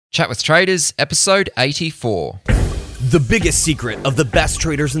Chat with Traders, episode 84. The biggest secret of the best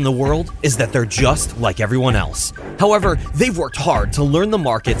traders in the world is that they're just like everyone else. However, they've worked hard to learn the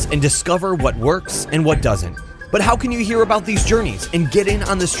markets and discover what works and what doesn't. But how can you hear about these journeys and get in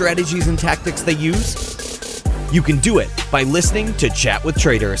on the strategies and tactics they use? You can do it by listening to Chat with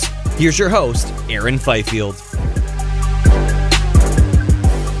Traders. Here's your host, Aaron Fifield.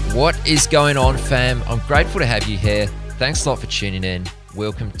 What is going on, fam? I'm grateful to have you here. Thanks a lot for tuning in.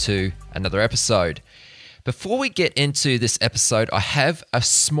 Welcome to another episode. Before we get into this episode, I have a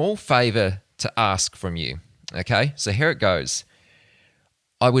small favor to ask from you. Okay, so here it goes.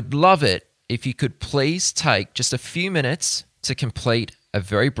 I would love it if you could please take just a few minutes to complete a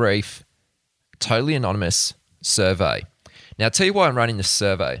very brief, totally anonymous survey. Now, I'll tell you why I'm running this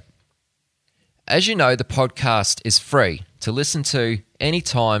survey. As you know, the podcast is free to listen to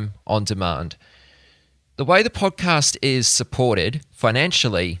anytime on demand. The way the podcast is supported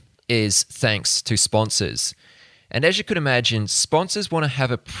financially is thanks to sponsors. And as you could imagine, sponsors want to have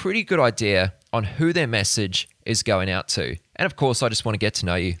a pretty good idea on who their message is going out to. And of course, I just want to get to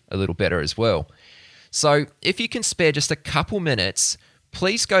know you a little better as well. So if you can spare just a couple minutes,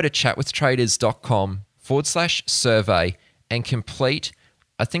 please go to chatwithtraders.com/survey and complete,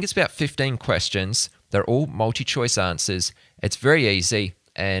 I think it's about 15 questions. They're all multi-choice answers. It's very easy.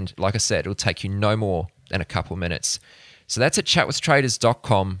 And like I said, it'll take you no more than a couple minutes. So that's at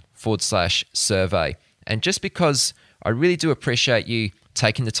chatwithtraders.com/survey. And just because I really do appreciate you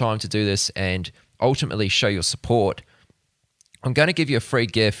taking the time to do this and ultimately show your support, I'm going to give you a free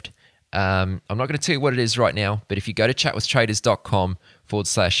gift. I'm not going to tell you what it is right now, but if you go to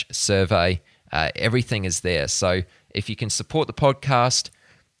chatwithtraders.com/survey, everything is there. So if you can support the podcast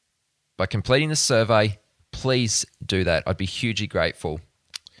by completing the survey, please do that. I'd be hugely grateful.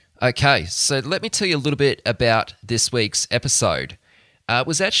 Okay, so let me tell you a little bit about this week's episode. It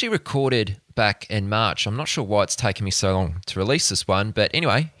was actually recorded back in March. I'm not sure why it's taken me so long to release this one, but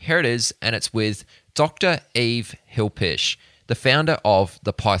anyway, here it is, and it's with Dr. Yves Hilpisch, the founder of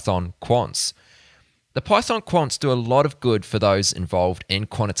the Python Quants. The Python Quants do a lot of good for those involved in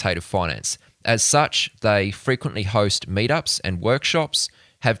quantitative finance. As such, they frequently host meetups and workshops,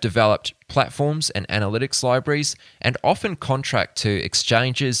 have developed platforms and analytics libraries, and often contract to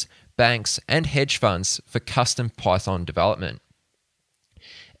exchanges, banks, and hedge funds for custom Python development.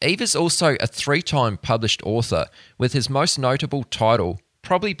 Yves is also a 3-time published author, with his most notable title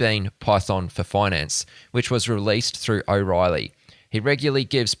probably being Python for Finance, which was released through O'Reilly. He regularly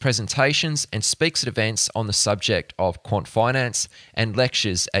gives presentations and speaks at events on the subject of quant finance and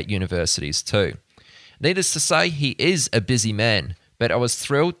lectures at universities too. Needless to say, he is a busy man, but I was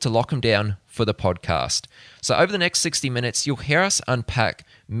thrilled to lock him down for the podcast. So over the next 60 minutes, you'll hear us unpack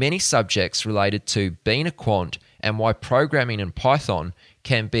many subjects related to being a quant and why programming in Python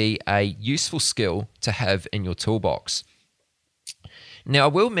can be a useful skill to have in your toolbox. Now, I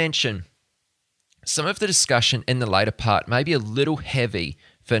will mention some of the discussion in the later part may be a little heavy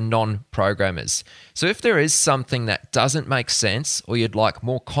for non-programmers. So if there is something that doesn't make sense or you'd like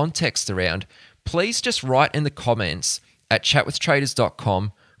more context around, please just write in the comments at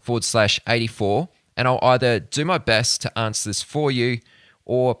chatwithtraders.com/84, and I'll either do my best to answer this for you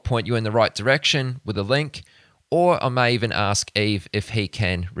or point you in the right direction with a link, or I may even ask Yves if he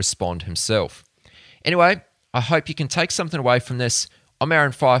can respond himself. Anyway, I hope you can take something away from this. I'm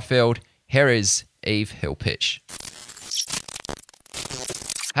Aaron Fifield. Here is Yves Hilpisch.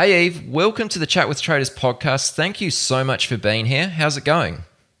 Hey Yves, welcome to the Chat with Traders podcast. Thank you so much for being here. How's it going?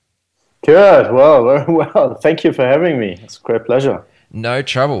 Good. Well, very well. Thank you for having me. It's a great pleasure. No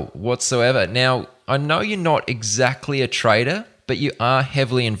trouble whatsoever. Now, I know you're not exactly a trader, but you are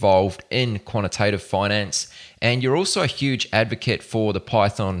heavily involved in quantitative finance, and you're also a huge advocate for the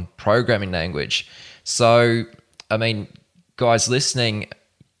Python programming language. So, I mean, guys listening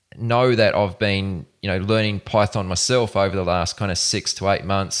know that I've been, learning Python myself over the last kind of 6 to 8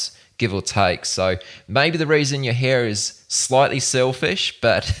 months, give or take. So maybe the reason you're here is slightly selfish,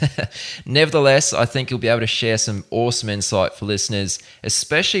 but nevertheless, I think you'll be able to share some awesome insight for listeners,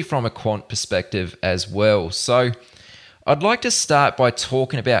 especially from a quant perspective as well. So I'd like to start by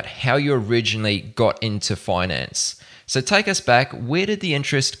talking about how you originally got into finance. So take us back. Where did the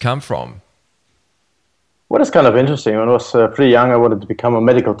interest come from? Well, it's kind of interesting. When I was pretty young, I wanted to become a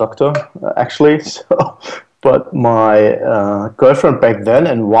medical doctor, actually. But my girlfriend back then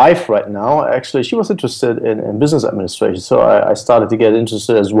and wife right now, actually, she was interested in business administration. So I started to get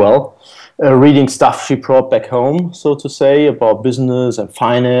interested as well, reading stuff she brought back home, so to say, about business and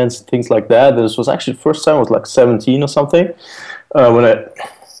finance, things like that. This was actually the first time I was like 17 or something, when I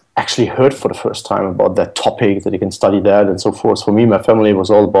actually heard for the first time about that topic, that you can study that and so forth. For me, my family was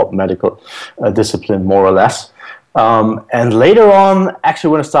all about medical discipline, more or less. And later on,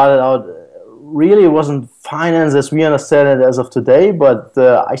 actually, when I started out, really it wasn't finance as we understand it as of today, but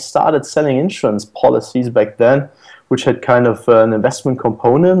I started selling insurance policies back then, which had kind of an investment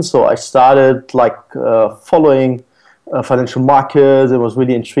component. So I started like following financial markets. I was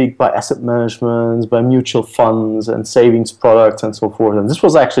really intrigued by asset management, by mutual funds and savings products and so forth. And this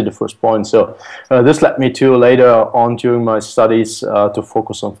was actually the first point. So this led me to later on during my studies to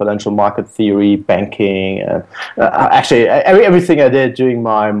focus on financial market theory, banking, and actually everything I did during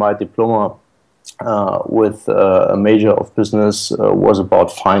my diploma with a major of business was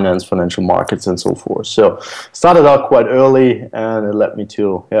about finance, financial markets, and so forth. So started out quite early, and it led me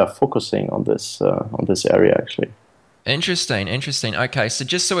to focusing on this area actually. Interesting. Okay, so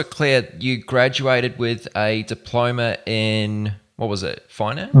just so we're clear, you graduated with a diploma in, what was it,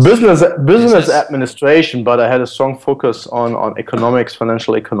 finance? Business administration, but I had a strong focus on economics,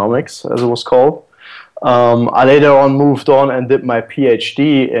 financial economics, as it was called. I later on moved on and did my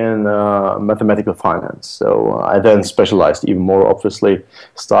PhD in mathematical finance. So I then specialized even more, obviously,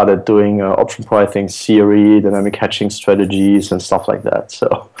 started doing option pricing theory, dynamic hedging strategies, and stuff like that.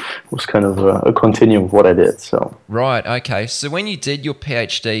 So it was kind of a continuum of what I did. So right, okay. So when you did your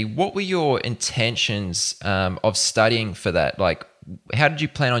PhD, what were your intentions of studying for that? Like, how did you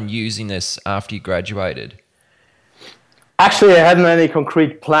plan on using this after you graduated? Actually, I hadn't any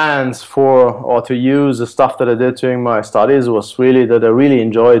concrete plans for or to use the stuff that I did during my studies. It was really that I really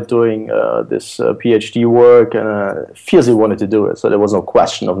enjoyed doing this PhD work, and I fiercely wanted to do it. So there was no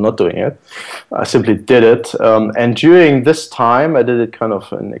question of not doing it. I simply did it. And during this time, I did it kind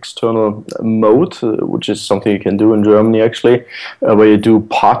of in external mode, which is something you can do in Germany, actually, where you do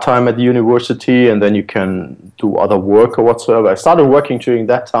part-time at the university, and then you can do other work or whatsoever. I started working during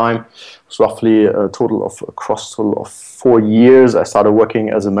that time. It's roughly across total of 4 years. I started working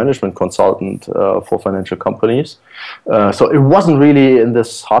as a management consultant for financial companies. So it wasn't really in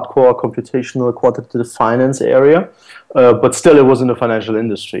this hardcore computational quantitative finance area, but still it was in the financial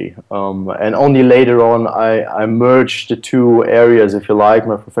industry. And only later on I merged the two areas, if you like,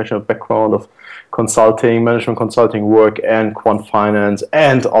 my professional background of consulting, management consulting work, and quant finance,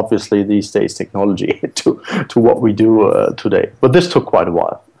 and obviously these days technology to what we do today. But this took quite a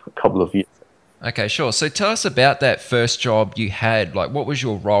while. A couple of years. Okay, sure. So tell us about that first job you had. Like, what was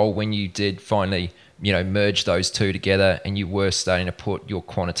your role when you did finally, merge those two together and you were starting to put your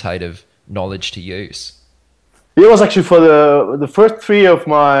quantitative knowledge to use? It was actually for the first 3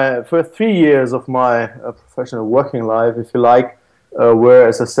 years of my professional working life, if you like, where,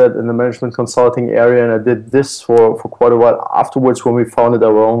 as I said, in the management consulting area, and I did this for quite a while afterwards when we founded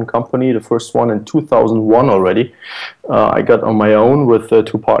our own company, the first one in 2001 already. I got on my own with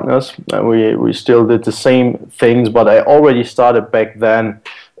two partners, and we still did the same things, but I already started back then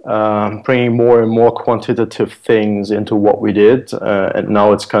bringing more and more quantitative things into what we did, and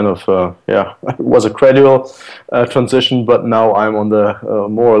now it's kind of it was a gradual transition, but now I'm on the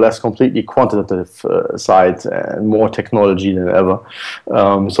more or less completely quantitative side and more technology than ever.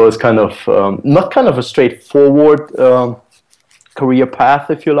 So it's kind of not kind of a straightforward career path,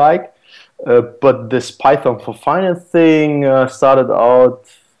 if you like, but this Python for finance thing started out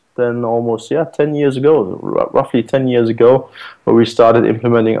then almost 10 years ago, roughly 10 years ago, where we started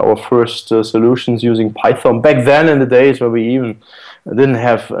implementing our first solutions using Python. Back then, in the days where we even didn't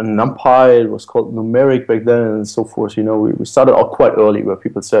have a NumPy, it was called numeric back then, and so forth. We started out quite early, where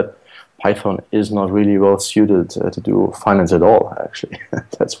people said Python is not really well suited to do finance at all. Actually,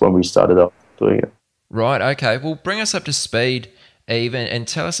 that's when we started out doing it. Right. Okay. Well, bring us up to speed, Yves, and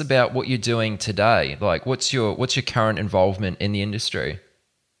tell us about what you're doing today. Like, what's your current involvement in the industry?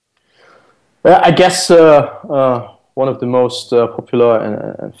 I guess one of the most popular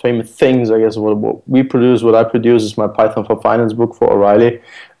and famous things, I guess, what I produce is my Python for Finance book for O'Reilly.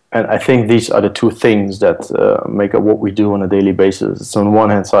 And I think these are the two things that make up what we do on a daily basis. So on one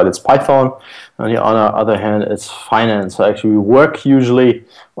hand side, it's Python. On the other hand, it's finance. So actually, we work usually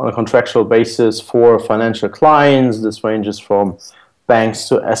on a contractual basis for financial clients. This ranges from banks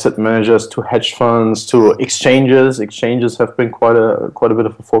to asset managers to hedge funds to exchanges. Exchanges have been quite a bit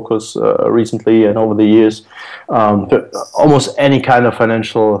of a focus recently and over the years. Almost any kind of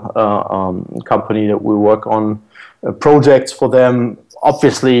financial company that we work on projects for them,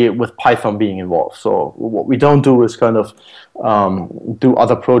 obviously with Python being involved. So what we don't do is kind of do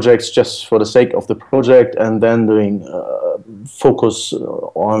other projects just for the sake of the project and then doing focus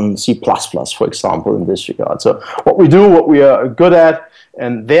on C++, for example, in this regard. So what we are good at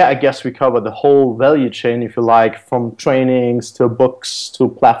And there, I guess, we cover the whole value chain, if you like, from trainings to books to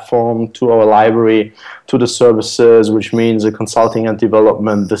platform to our library to the services, which means the consulting and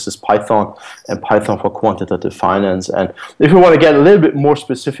development. This is Python and Python for quantitative finance. And if you want to get a little bit more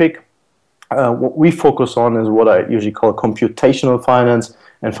specific, what we focus on is what I usually call computational finance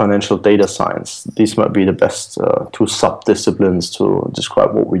and financial data science. These might be the best two sub-disciplines to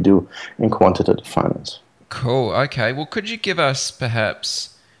describe what we do in quantitative finance. Cool. Okay. Well, could you give us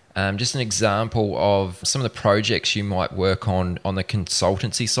perhaps just an example of some of the projects you might work on the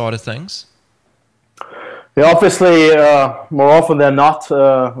consultancy side of things? Yeah, obviously, more often than not,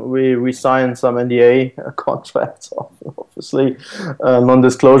 we sign some NDA contracts, obviously,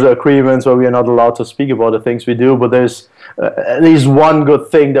 non-disclosure agreements where we are not allowed to speak about the things we do. But there's at least one good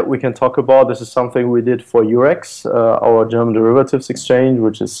thing that we can talk about. This is something we did for Eurex, our German derivatives exchange,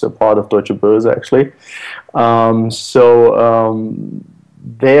 which is a part of Deutsche Börse, actually.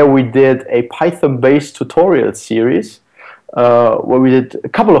 There we did a Python-based tutorial series where we did a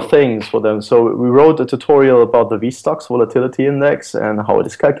couple of things for them. So we wrote a tutorial about the VSTOXX volatility index and how it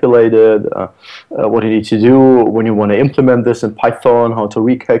is calculated, what you need to do when you want to implement this in Python, how to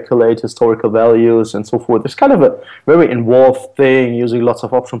recalculate historical values and so forth. It's kind of a very involved thing using lots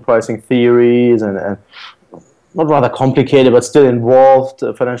of option pricing theories and not rather complicated, but still involved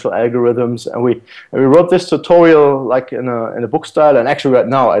financial algorithms. And we wrote this tutorial like in a book style. And actually, right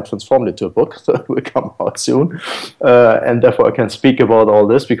now, I transformed it to a book, so it will come out soon. And therefore, I can speak about all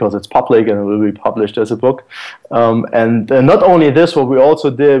this because it's public and it will be published as a book. And not only this, what we also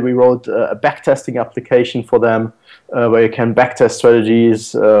did, we wrote a backtesting application for them, where you can backtest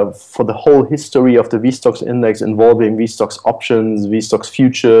strategies for the whole history of the VSTOXX index involving VSTOXX options, VSTOXX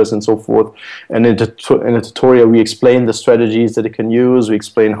futures, and so forth. And in the tutorial, we explain the strategies that it can use. We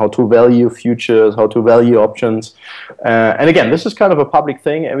explain how to value futures, how to value options. And again, this is kind of a public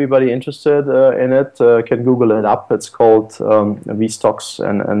thing. Everybody interested in it can Google it up. It's called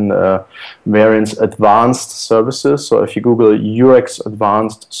VSTOXX and Variance Advanced Services. So if you Google Eurex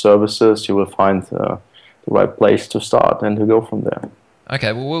Advanced Services, you will find the right place to start and to go from there.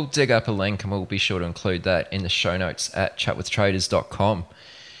 Okay, well, we'll dig up a link and we'll be sure to include that in the show notes at chatwithtraders.com.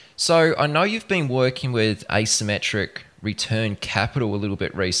 So I know you've been working with asymmetric return capital a little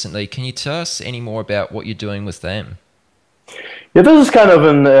bit recently. Can you tell us any more about what you're doing with them? Yeah, this is kind of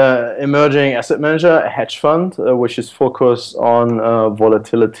an emerging asset manager, a hedge fund, which is focused on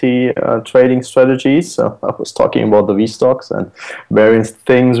volatility trading strategies. So I was talking about the VSTOXX and various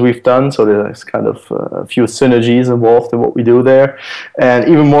things we've done. So there's kind of a few synergies involved in what we do there. And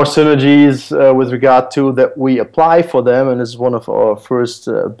even more synergies with regard to that we apply for them. And this is one of our first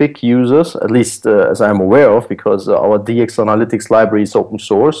big users, at least as I'm aware of, because our DX Analytics library is open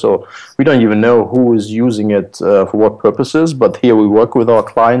source. So we don't even know who is using it for what purposes. But here we work with our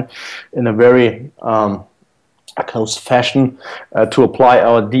client in a very close fashion to apply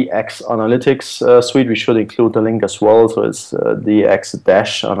our DX Analytics suite. We should include the link as well. So it's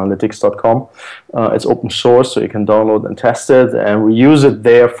dx-analytics.com. It's open source, so you can download and test it. And we use it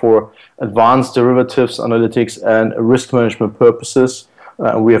there for advanced derivatives analytics and risk management purposes.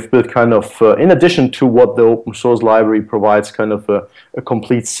 We have built kind of, in addition to what the open source library provides, kind of a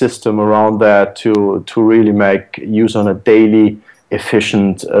complete system around that to really make use on a daily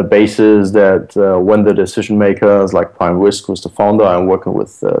efficient basis that when the decision makers like Prime Risk, who's the founder I'm working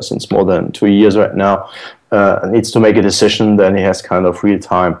with since more than 2 years right now, needs to make a decision, then he has kind of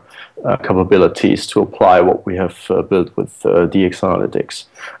real-time capabilities to apply what we have built with DX Analytics.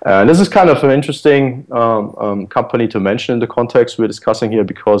 And this is kind of an interesting company to mention in the context we're discussing here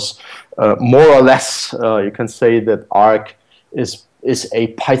because more or less you can say that ARC is a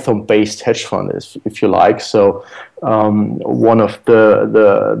Python-based hedge fund, if you like. So one of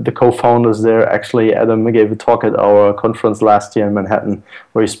the co-founders there, actually, Adam, gave a talk at our conference last year in Manhattan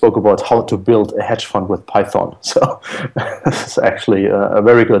where he spoke about how to build a hedge fund with Python. So this is actually a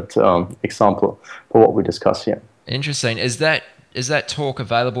very good example for what we discuss here. Interesting. Is that talk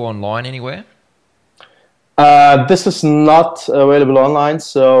available online anywhere? This is not available online,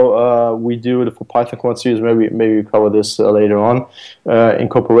 so we do it for Python Quants series. Maybe we cover this later on in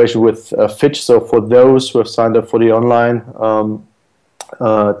cooperation with Fitch. So for those who have signed up for the online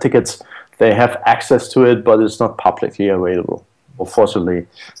tickets, they have access to it, but it's not publicly available, unfortunately,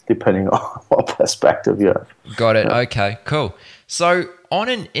 depending on what perspective you have. Got it. Okay, cool. So on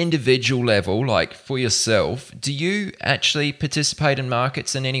an individual level, like for yourself, do you actually participate in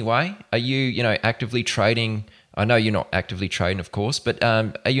markets in any way? Are you, actively trading? I know you're not actively trading, of course, but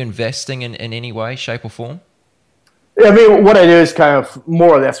are you investing in any way, shape or form? Yeah, I mean, what I do is kind of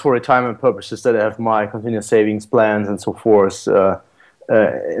more or less for retirement purposes that I have my continuous savings plans and so forth.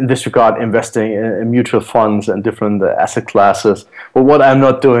 in this regard, investing in mutual funds and different asset classes. But what I'm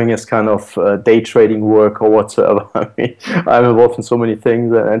not doing is kind of day trading work or whatsoever. I mean, I'm involved in so many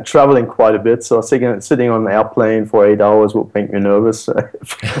things and traveling quite a bit. So sitting on an airplane for 8 hours would make me nervous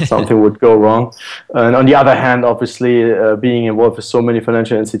if something would go wrong. And on the other hand, obviously, being involved with so many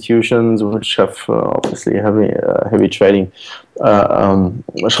financial institutions which have obviously heavy trading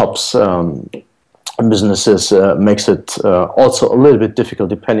shops. Businesses makes it also a little bit difficult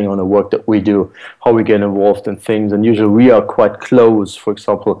depending on the work that we do, how we get involved in things. And usually we are quite close, for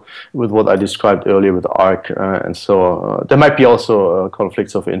example, with what I described earlier with ARC. And so there might be also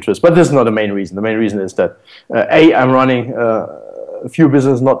conflicts of interest, but this is not the main reason. The main reason is that, I'm running a few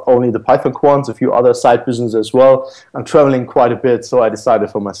businesses, not only the Python Quants, a few other side businesses as well. I'm traveling quite a bit, so I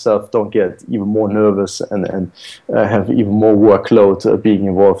decided for myself, don't get even more nervous and have even more workload being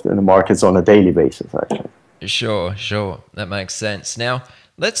involved in the markets on a daily basis, actually. Sure. That makes sense. Now,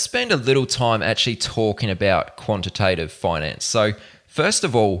 let's spend a little time actually talking about quantitative finance. So, first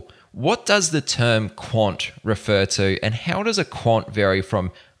of all, what does the term quant refer to, and how does a quant vary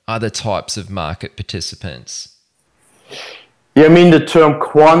from other types of market participants? Yeah, I mean, the term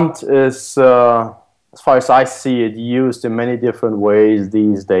quant is, as far as I see it, used in many different ways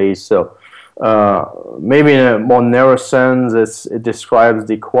these days. So maybe in a more narrow sense, it describes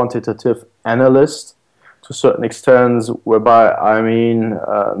the quantitative analyst to a certain extent, whereby I mean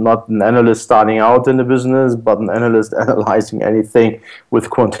not an analyst starting out in the business, but an analyst analyzing anything with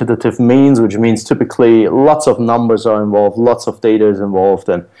quantitative means, which means typically lots of numbers are involved, lots of data is involved,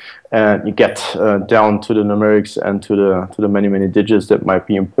 and you get down to the numerics and to the many digits that might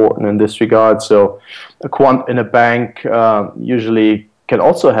be important in this regard. So a quant in a bank usually can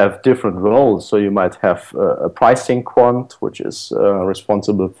also have different roles. So you might have a pricing quant, which is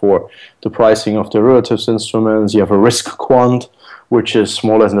responsible for the pricing of derivatives instruments. You have a risk quant, which is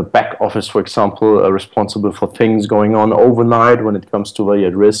more or less in the back office, for example, responsible for things going on overnight when it comes to value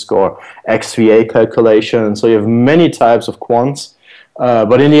at risk or XVA calculation. So you have many types of quants.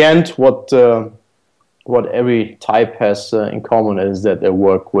 But in the end, what every type has in common is that they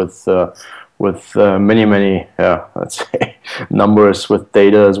work with many let's say numbers, with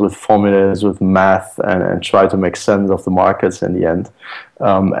data, with formulas, with math, and try to make sense of the markets in the end.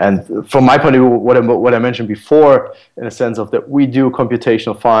 And from my point of view, what I mentioned before, in a sense of that we do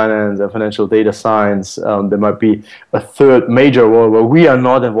computational finance and financial data science, there might be a third major role where we are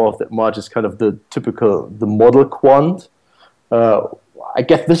not involved that much. It's kind of the model quant. I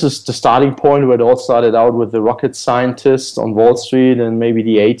guess this is the starting point where it all started out with the rocket scientists on Wall Street in maybe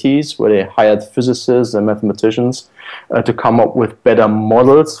the 80s, where they hired physicists and mathematicians to come up with better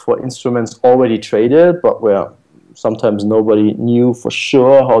models for instruments already traded, but where sometimes nobody knew for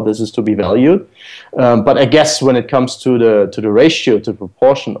sure how this is to be valued. But I guess when it comes to the ratio, to the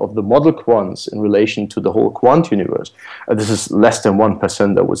proportion of the model quants in relation to the whole quant universe, this is less than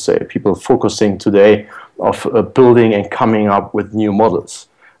 1%, I would say. People focusing today of building and coming up with new models.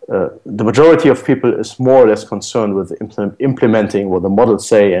 The majority of people is more or less concerned with implementing what the models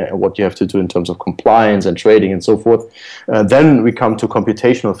say and what you have to do in terms of compliance and trading and so forth. Then we come to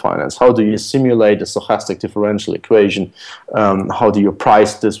computational finance. How do you simulate a stochastic differential equation? How do you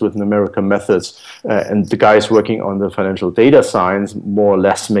price this with numerical methods? And the guys working on the financial data science, more or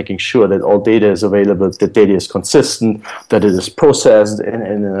less making sure that all data is available, that data is consistent, that it is processed in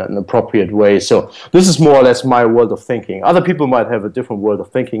an appropriate way. So this is more or less my world of thinking. Other people might have a different world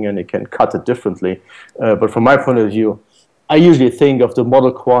of thinking, and it can cut it differently. But from my point of view, I usually think of the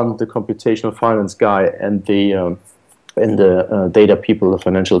model quant, the computational finance guy, and the data people, the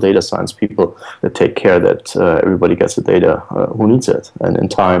financial data science people that take care that everybody gets the data who needs it, and in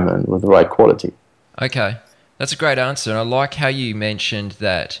time and with the right quality. Okay, that's a great answer. And I like how you mentioned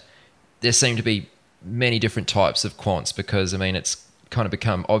that there seem to be many different types of quants, because I mean, it's kind of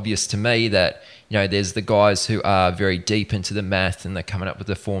become obvious to me that, you know, there's the guys who are very deep into the math and they're coming up with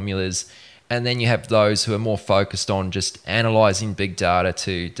the formulas, and then you have those who are more focused on just analyzing big data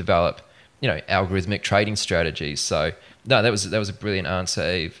to develop, you know, algorithmic trading strategies. So no, that was a brilliant answer,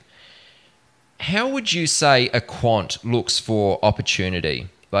 Yves. How would you say a quant looks for opportunity?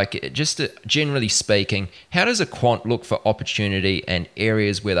 Like, just generally speaking, how does a quant look for opportunity and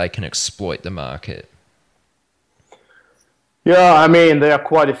areas where they can exploit the market? Yeah, I mean, there are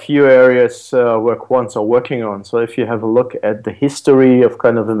quite a few areas where quants are working on. So if you have a look at the history of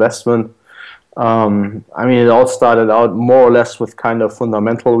kind of investment, I mean, it all started out more or less with kind of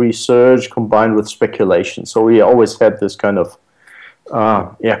fundamental research combined with speculation. So we always had this kind of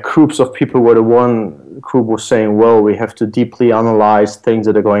groups of people where the one group was saying, well, we have to deeply analyze things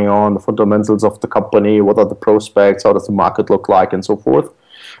that are going on, the fundamentals of the company, what are the prospects, how does the market look like, and so forth.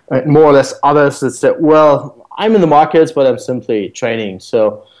 More or less others that said, well, I'm in the markets, but I'm simply trading.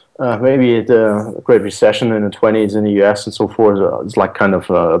 So maybe the Great Recession in the 20s in the US and so forth is like kind of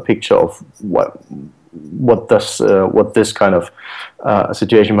a picture of what this kind of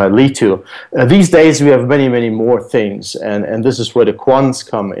situation might lead to. These days we have many, many more things, and this is where the quants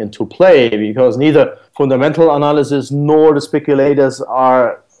come into play, because neither fundamental analysis nor the speculators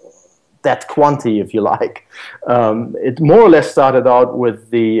are that quanty, if you like. It more or less started out with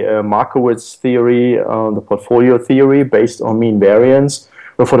the Markowitz theory, the portfolio theory based on mean variance,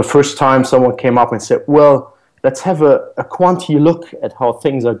 where for the first time someone came up and said, well, let's have a quantity look at how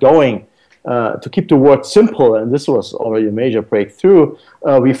things are going. To keep the word simple, and this was already a major breakthrough,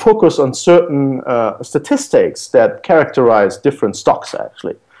 we focus on certain statistics that characterize different stocks,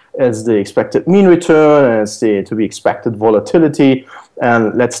 actually, as the expected mean return, as the to be expected volatility,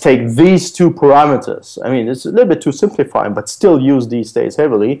 and let's take these two parameters. I mean, it's a little bit too simplifying, but still used these days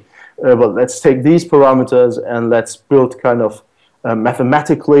heavily. But let's take these parameters and let's build kind of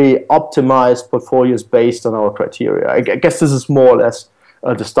mathematically optimized portfolios based on our criteria. I guess this is more or less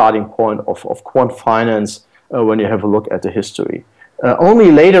the starting point of quant finance when you have a look at the history.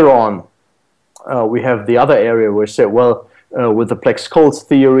 Only later on, we have the other area where we say, well, with the Black-Scholes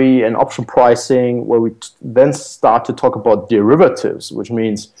theory and option pricing, where we then start to talk about derivatives, which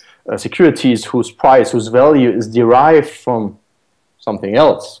means securities whose price, whose value is derived from something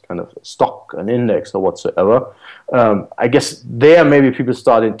else, kind of a stock, an index, or whatsoever. I guess there maybe people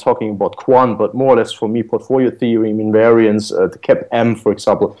started talking about quant, but more or less for me, portfolio theory, mean variance, the CAP-M, for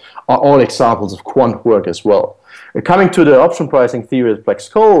example, are all examples of quant work as well. Coming to the option pricing theory of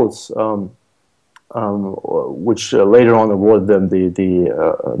Black-Scholes, which later on awarded them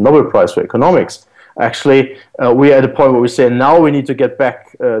the Nobel Prize for Economics. Actually, we are at a point where we say now we need to get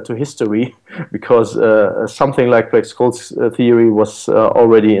back to history, because something like Black-Scholes theory was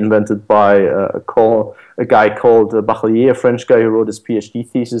already invented by a guy called Bachelier, a French guy who wrote his PhD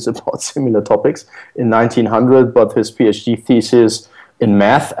thesis about similar topics in 1900, but his PhD thesis in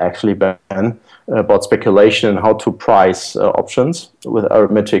math, actually, back then, about speculation and how to price options with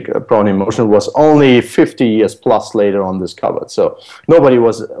arithmetic Brownian motion was only 50 years plus later on discovered. So nobody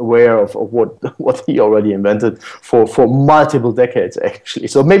was aware of what he already invented for multiple decades, actually.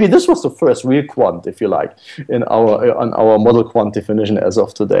 So maybe this was the first real quant, if you like, on our model quant definition as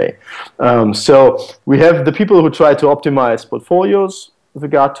of today. So we have the people who try to optimize portfolios with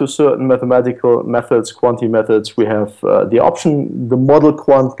regard to certain mathematical methods, quantity methods. We have the model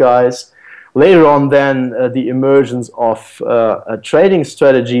quant guys. Later on, then, the emergence of trading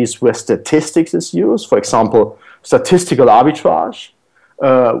strategies where statistics is used, for example, statistical arbitrage.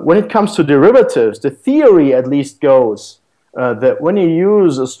 When it comes to derivatives, the theory at least goes that when you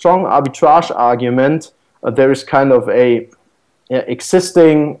use a strong arbitrage argument, there is kind of a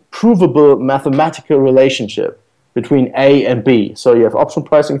existing provable mathematical relationship between A and B. So you have option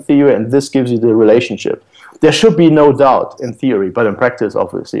pricing theory, and this gives you the relationship. There should be no doubt in theory, but in practice,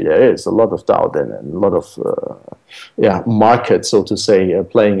 obviously, there is a lot of doubt and a lot of market, so to say,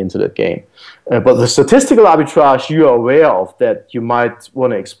 playing into that game. But the statistical arbitrage, you are aware of that you might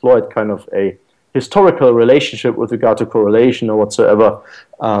want to exploit kind of a historical relationship with regard to correlation or whatsoever,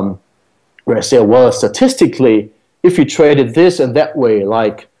 where I say, well, statistically, if you traded this and that way,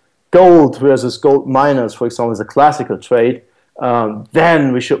 like gold versus gold miners, for example, is a classical trade,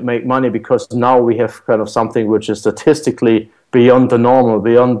 then we should make money because now we have kind of something which is statistically beyond the normal,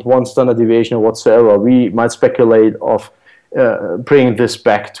 beyond one standard deviation or whatsoever. We might speculate of bringing this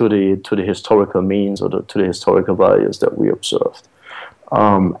back to the historical means or to the historical values that we observed.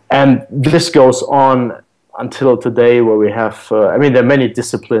 And this goes on until today, where we have, I mean, there are many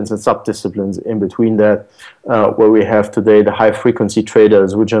disciplines and sub-disciplines in between that, where we have today the high-frequency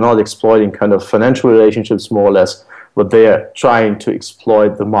traders, which are not exploiting kind of financial relationships, more or less, but they are trying to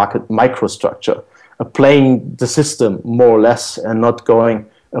exploit the market microstructure, playing the system more or less, and not going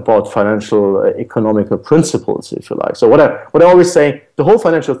about financial economical principles, if you like. So what I always say, the whole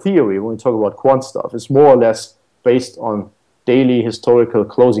financial theory, when we talk about quant stuff, is more or less based on daily historical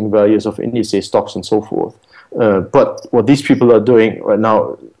closing values of indices, stocks, and so forth. But what these people are doing right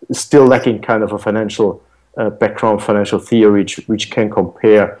now is still lacking kind of a financial background, financial theory, which can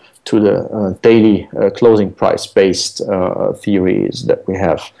compare to the daily closing price-based theories that we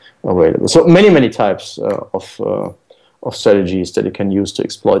have available. So many types of strategies that you can use to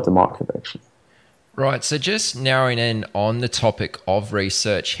exploit the market, actually. Right. So just narrowing in on the topic of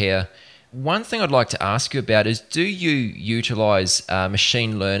research here, one thing I'd like to ask you about is, do you utilize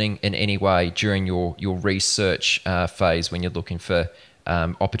machine learning in any way during your research phase when you're looking for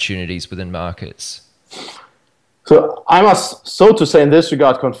opportunities within markets? So I must, so to say, in this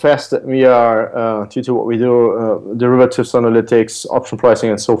regard, confess that we are, due to what we do, derivatives analytics, option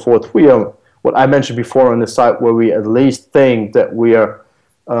pricing, and so forth, we are, what I mentioned before, on the side where we at least think that we are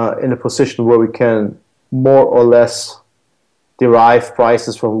in a position where we can more or less derive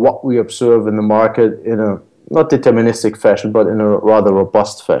prices from what we observe in the market in a not deterministic fashion, but in a rather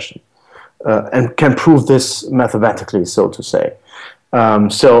robust fashion, and can prove this mathematically, so to say.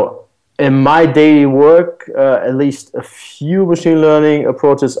 So in my daily work, at least a few machine learning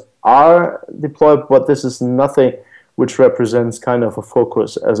approaches are deployed, but this is nothing which represents kind of a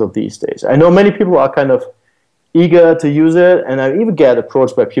focus as of these days. I know many people are kind of eager to use it, and I even get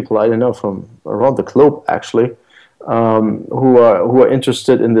approached by people I don't know from around the globe actually, who are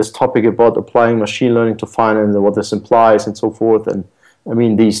interested in this topic about applying machine learning to finance and what this implies and so forth. And I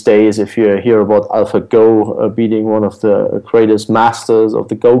mean, these days, if you hear about AlphaGo beating one of the greatest masters of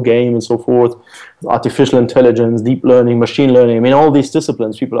the Go game and so forth, artificial intelligence, deep learning, machine learning, I mean, all these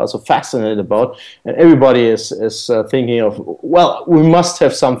disciplines people are so fascinated about, and everybody is thinking of, well, we must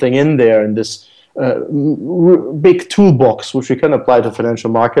have something in there in this big toolbox which we can apply to financial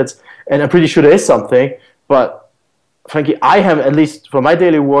markets. And I'm pretty sure there is something, but frankly, I have, at least for my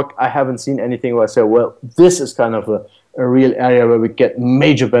daily work, I haven't seen anything where I say, well, this is kind of a real area where we get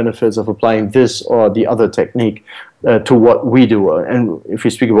major benefits of applying this or the other technique to what we do. And if you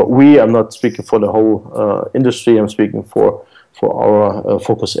speak about we, I'm not speaking for the whole industry, I'm speaking for our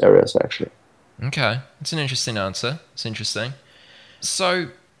focus areas, actually. Okay, that's an interesting answer. It's interesting. So,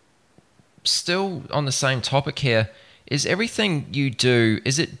 still on the same topic here, is everything you do,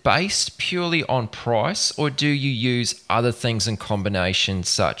 is it based purely on price, or do you use other things in combination,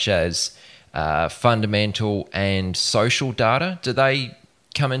 such as fundamental and social data? Do they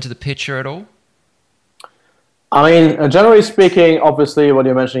come into the picture at all? I mean, generally speaking, obviously what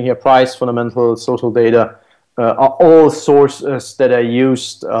you're mentioning here, price, fundamental, social data, are all sources that are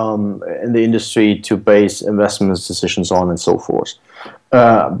used in the industry to base investment decisions on and so forth.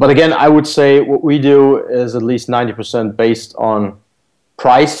 But again, I would say what we do is at least 90% based on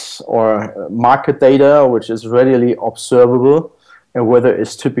price or market data, which is readily observable, and where there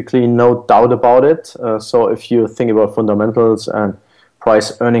is typically no doubt about it. So if you think about fundamentals and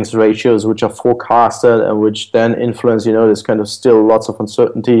price earnings ratios, which are forecasted and which then influence, there's kind of still lots of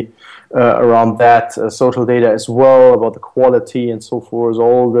uncertainty around that. Social data as well, about the quality and so forth,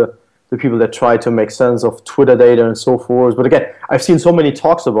 all the people that try to make sense of Twitter data and so forth. But again, I've seen so many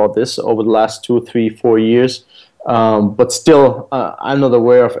talks about this over the last 2, 3, 4 years. But still, I'm not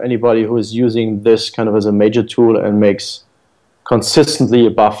aware of anybody who is using this kind of as a major tool and makes consistently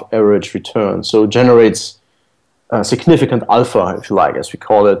above average return. So it generates significant alpha, if you like, as we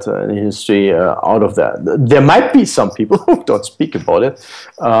call it in the industry, out of that. There might be some people who don't speak about it.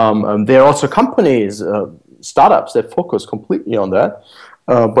 There are also companies, startups that focus completely on that.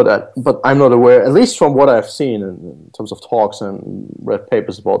 But I'm not aware, at least from what I've seen in terms of talks and read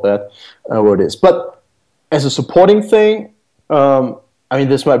papers about that, where it is. But as a supporting thing, I mean,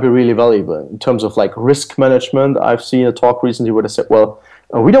 this might be really valuable in terms of like risk management. I've seen a talk recently where they said, well,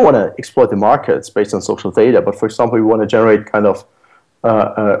 we don't want to exploit the markets based on social data, but for example, we want to generate kind of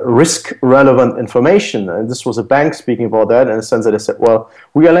risk-relevant information. And this was a bank speaking about that in the sense that they said, well,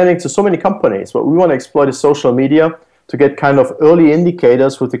 we are lending to so many companies, but we want to exploit the social media to get kind of early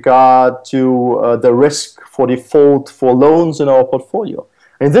indicators with regard to the risk for default for loans in our portfolio.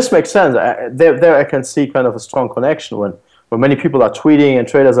 And this makes sense. There I can see kind of a strong connection when many people are tweeting and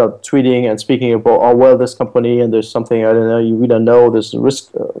traders are tweeting and speaking about, oh, well, this company and there's something, I don't know, we don't know, there's a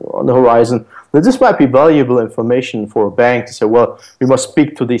risk on the horizon. But this might be valuable information for a bank to say, well, we must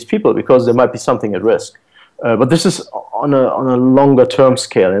speak to these people because there might be something at risk. But this is on a longer term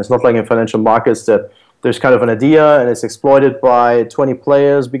scale. And it's not like in financial markets that there's kind of an idea and it's exploited by 20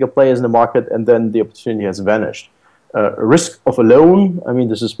 players, bigger players in the market, and then the opportunity has vanished. Risk of a loan, I mean,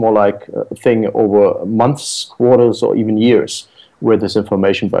 this is more like a thing over months, quarters, or even years where this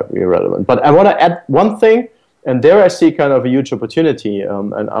information might be relevant. But I want to add one thing, and there I see kind of a huge opportunity,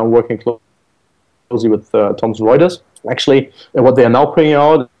 and I'm working closely with Thomson Reuters. Actually, and what they are now putting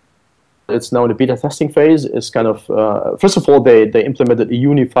out, it's now in the beta testing phase, is kind of, first of all, they implemented a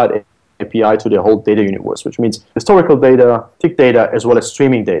unified API to their whole data universe, which means historical data, tick data, as well as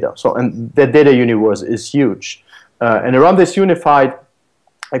streaming data. So, and that data universe is huge. And around this unified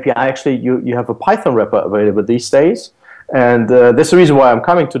API, actually, you have a Python wrapper available these days. And that's the reason why I'm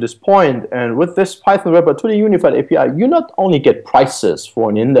coming to this point. And with this Python wrapper to the unified API, you not only get prices for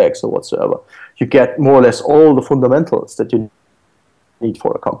an index or whatsoever, you get more or less all the fundamentals that you need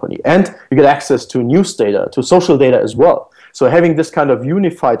for a company. And you get access to news data, to social data as well. So having this kind of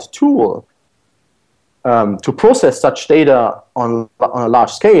unified tool to process such data on a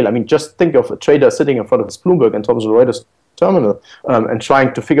large scale, I mean, just think of a trader sitting in front of his Bloomberg and Thomson Reuters terminal and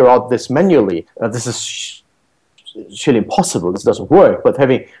trying to figure out this manually. This is surely impossible. This doesn't work. But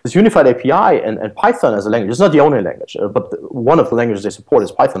having this unified API and Python as a language, it's not the only language, but one of the languages they support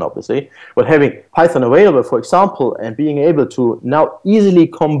is Python, obviously. But having Python available, for example, and being able to now easily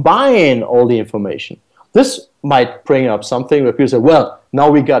combine all the information, this might bring up something where people say, well, now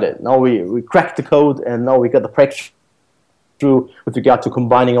we got it. Now we cracked the code, and now we got the breakthrough with regard to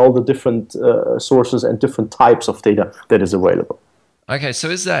combining all the different sources and different types of data that is available. Okay, so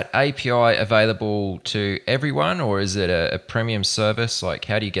is that API available to everyone, or is it a premium service? Like,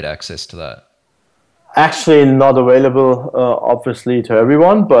 how do you get access to that? Actually not available, obviously, to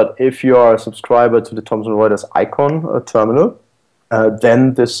everyone, but if you are a subscriber to the Thomson Reuters Icon terminal,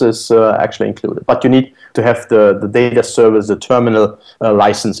 then this is actually included. But you need to have the data service, the terminal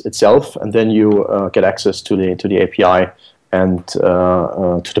license itself, and then you get access to the API and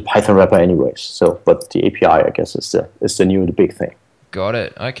to the Python wrapper anyways. So, but the API, I guess, is the big thing. Got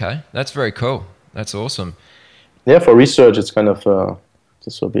it. Okay, that's very cool. That's awesome. Yeah, for research, it's kind of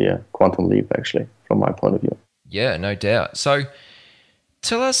this will be a quantum leap, actually, from my point of view. Yeah, no doubt. So,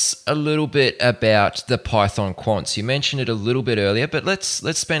 tell us a little bit about the Python Quants. You mentioned it a little bit earlier, but let's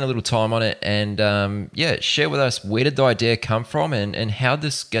spend a little time on it and share with us, where did the idea come from and how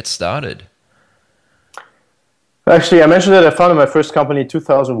this gets started? Actually, I mentioned that I founded my first company in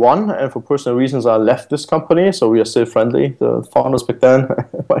 2001, and for personal reasons, I left this company. So we are still friendly, the founders back then,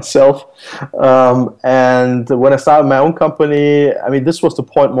 myself. And when I started my own company, I mean, this was the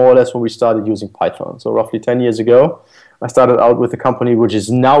point more or less when we started using Python. So roughly 10 years ago, I started out with a company which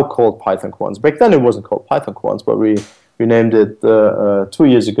is now called Python Quants. Back then, it wasn't called Python Quants, but we named it 2 or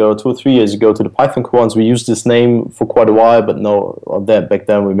 3 years ago to the Python Quants. We used this name for quite a while, but back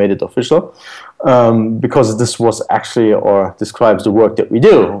then we made it official because this was actually, or describes the work that we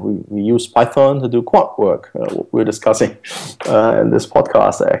do. We use Python to do quant work, what we're discussing in this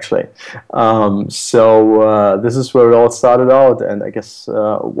podcast, actually. So this is where it all started out, and I guess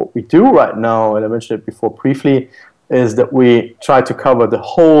what we do right now, and I mentioned it before briefly, is that we try to cover the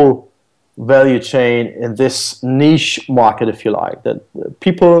whole value chain in this niche market, if you like, that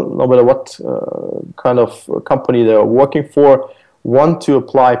people, no matter what kind of company they're working for, want to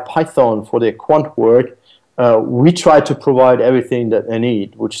apply Python for their quant work. We try to provide everything that they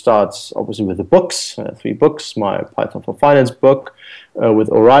need, which starts obviously with the books, 3 books, my Python for Finance book,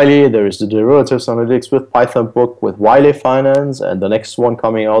 with O'Reilly, there is the derivatives analytics with Python book, with Wiley Finance, and the next one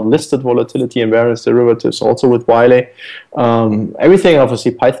coming out, listed volatility and variance derivatives, also with Wiley. Everything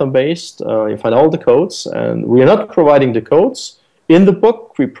obviously Python based. You find all the codes, and we are not providing the codes in the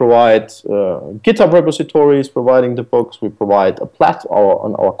book. We provide GitHub repositories providing the books. We provide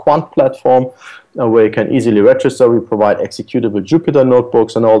on our quant platform where you can easily register. We provide executable Jupyter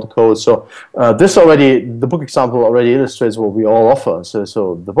notebooks and all the code. So the book example already illustrates what we all offer.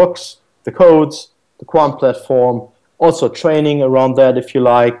 So the books, the codes, the quant platform, also training around that, if you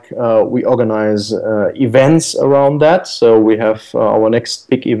like. We organize events around that. So we have our next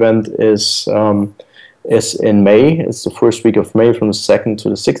big event is in May. It's the first week of May, from the 2nd to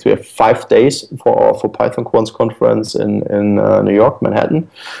the 6th. We have 5 days for Python Quants conference in New York, Manhattan,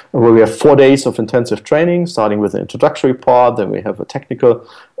 where we have 4 days of intensive training, starting with the introductory part. Then we have a technical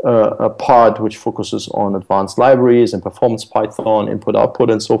part which focuses on advanced libraries and performance Python, input,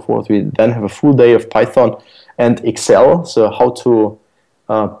 output, and so forth. We then have a full day of Python and Excel, so how to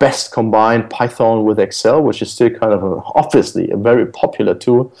best combine Python with Excel, which is still kind of obviously a very popular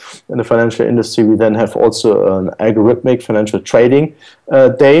tool in the financial industry. We then have also an algorithmic financial trading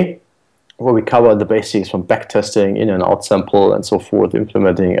day, where we cover the basics from backtesting, in and out sample, and so forth,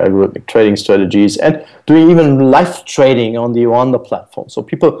 implementing algorithmic trading strategies, and doing even live trading on the platform. So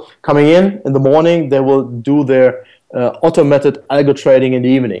people coming in the morning, they will do their automated algo trading in the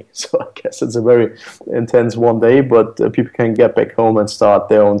evening. So I guess it's a very intense one day, but people can get back home and start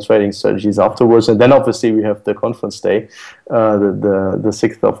their own trading strategies afterwards. And then obviously we have the conference day, the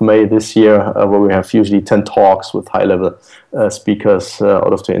 6th of May this year, where we have usually 10 talks with high-level speakers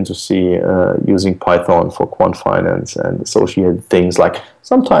out of the industry using Python for quant finance and associated things, like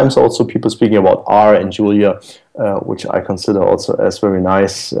sometimes also people speaking about R and Julia, which I consider also as very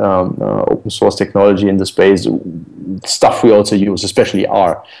nice open source technology in the space, stuff we also use, especially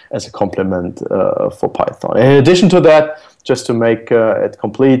R, as a complement for Python. And in addition to that, just to make it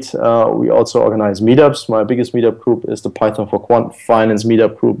complete, we also organize meetups. My biggest meetup group is the Python for Quant Finance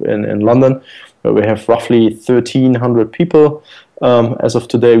meetup group in London, where we have roughly 1,300 people. As of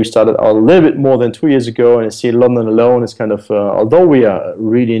today, we started out a little bit more than 2 years ago, and I see London alone is kind of, although we are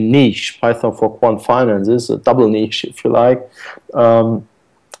really niche, Python for Quant Finance is a double niche, if you like.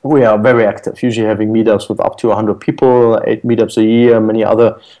 We are very active, usually having meetups with up to 100 people, 8 meetups a year, many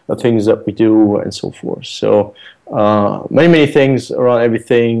other things that we do, and so forth. So many things around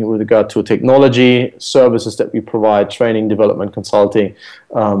everything with regard to technology, services that we provide, training, development, consulting,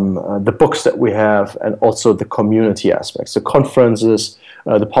 the books that we have, and also the community aspects, the conferences,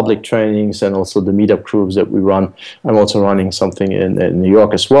 the public trainings, and also the meetup groups that we run. I'm also running something in New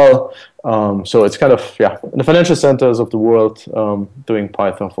York as well. So it's kind of, in the financial centers of the world, doing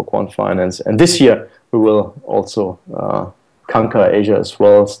Python for quant finance. And this year we will also conquer Asia as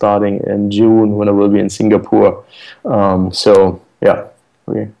well, starting in June when I will be in Singapore. So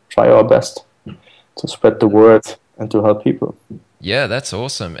we try our best to spread the word and to help people. Yeah, that's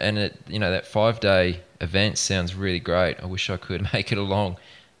awesome. And that 5-day event sounds really great. I wish I could make it along.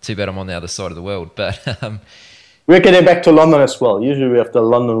 Too bad I'm on the other side of the world. But we're getting back to London as well. Usually we have the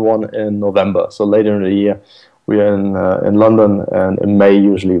London one in November. So later in the year we are in London, and in May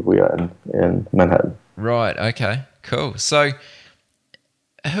usually we are in Manhattan. Right. Okay. Cool. So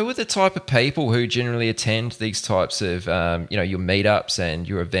who are the type of people who generally attend these types of, your meetups and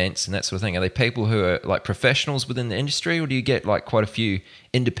your events and that sort of thing? Are they people who are like professionals within the industry, or do you get like quite a few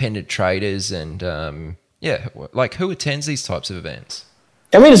independent traders and, like who attends these types of events?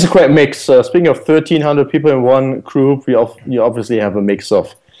 I mean, it's a great mix. Speaking of 1,300 people in one group, you obviously have a mix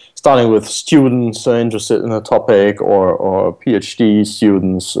of starting with students interested in a topic, or PhD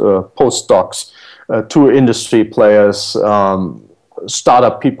students, postdocs, to industry players,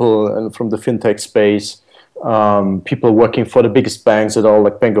 startup people and from the fintech space, people working for the biggest banks at all,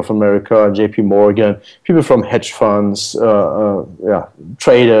 like Bank of America, JP Morgan, people from hedge funds,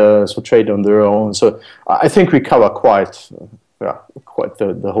 traders who trade on their own. So I think we cover quite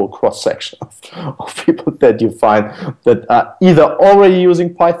the whole cross-section of people that you find that are either already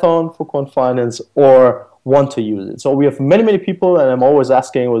using Python for quant finance or want to use it. So we have many people, and I'm always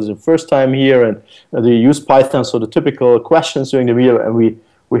asking, was it the first time here, and do you use Python? So the typical questions during the meetup, and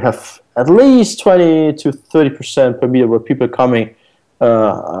we have at least 20 to 30% per meetup where people coming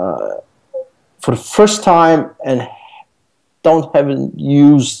for the first time and haven't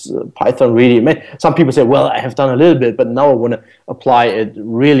used Python really. Some people say, well, I have done a little bit, but now I want to apply it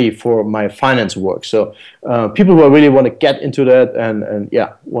really for my finance work. So people who really want to get into that and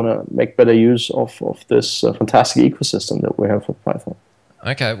want to make better use of this fantastic ecosystem that we have for Python.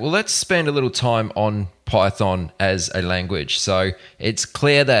 Okay, well, let's spend a little time on Python as a language. So it's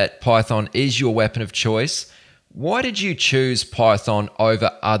clear that Python is your weapon of choice. Why did you choose Python over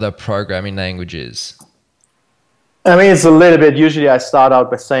other programming languages? I mean, it's a little bit, usually I start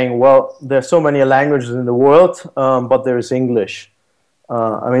out by saying, well, there's so many languages in the world, but there is English.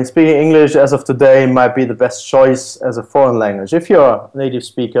 I mean, speaking English as of today might be the best choice as a foreign language. If you're a native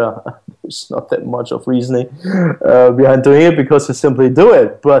speaker, there's not that much of reasoning behind doing it, because you simply do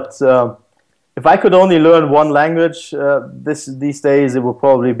it. But if I could only learn one language these days, it would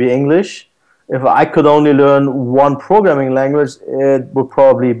probably be English. If I could only learn one programming language, it would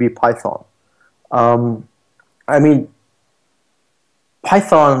probably be Python. I mean,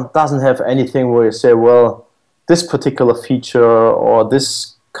 Python doesn't have anything where you say, well, this particular feature or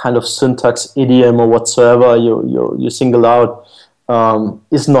this kind of syntax, idiom, or whatsoever you single out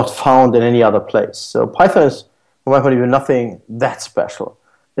is not found in any other place. So Python is, from my point of view, nothing that special.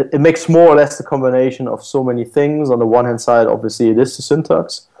 It makes more or less the combination of so many things. On the one hand side, obviously, it is the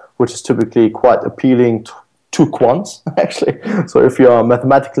syntax, which is typically quite appealing to quants, actually. So if you're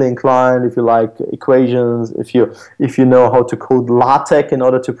mathematically inclined, if you like equations, if you know how to code LaTeX in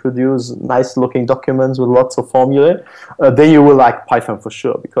order to produce nice-looking documents with lots of formulae, then you will like Python for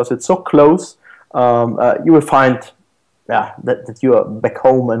sure, because it's so close. You will find that you are back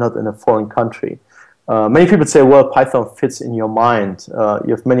home and not in a foreign country. Many people say, well, Python fits in your mind.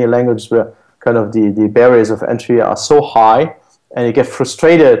 You have many languages where kind of the barriers of entry are so high, and you get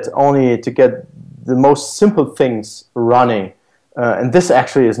frustrated only to get the most simple things running. And this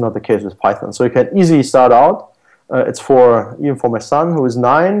actually is not the case with Python. So you can easily start out. It's even for my son, who is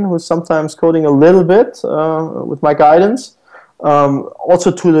 9, who's sometimes coding a little bit with my guidance.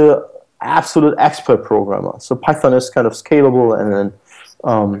 also to the absolute expert programmer. So Python is kind of scalable, and then,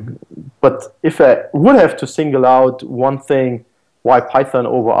 but if I would have to single out one thing, why Python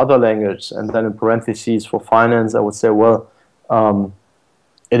over other languages, and then in parentheses for finance, I would say, well,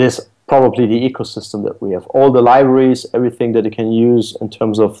 it is probably the ecosystem that we have. All the libraries, everything that you can use in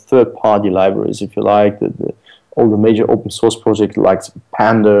terms of third-party libraries, if you like, all the major open source projects like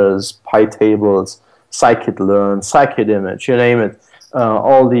Pandas, PyTables, scikit-learn, scikit-image, you name it.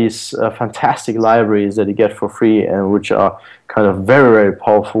 All these fantastic libraries that you get for free and which are kind of very, very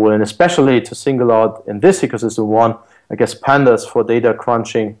powerful. And especially to single out in this ecosystem one, I guess Pandas for data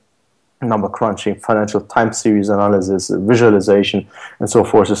crunching, number crunching, financial time series analysis, visualization, and so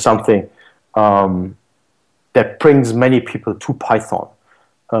forth is something that brings many people to Python.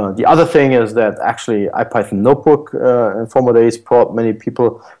 The other thing is that actually IPython Notebook in former days brought many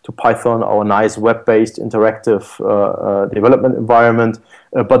people to Python, our nice web-based interactive development environment.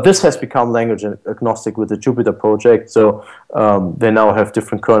 But this has become language agnostic with the Jupyter project. So they now have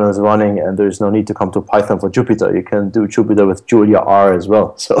different kernels running, and there is no need to come to Python for Jupyter. You can do Jupyter with Julia R as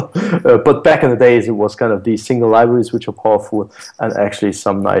well. So, but back in the days, it was kind of these single libraries which are powerful, and actually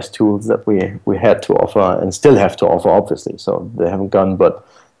some nice tools that we had to offer and still have to offer, obviously. So they haven't gone, but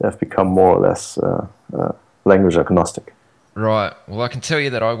they have become more or less language agnostic. Right. Well, I can tell you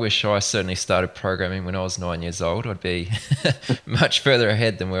that I wish I certainly started programming when I was 9 years old. I'd be much further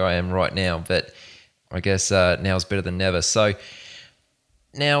ahead than where I am right now. But I guess now's better than never. So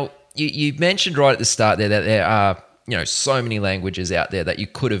now you mentioned right at the start there that there are so many languages out there that you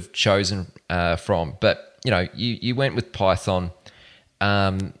could have chosen from. But you went with Python.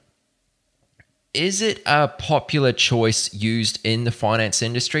 Is it a popular choice used in the finance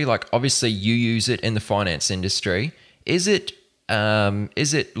industry? Like, obviously you use it in the finance industry. Is it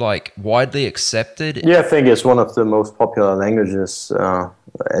like widely accepted? Yeah, I think it's one of the most popular languages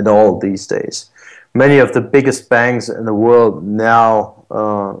at all these days. Many of the biggest banks in the world now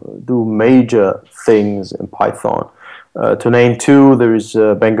do major things in Python. To name two, there is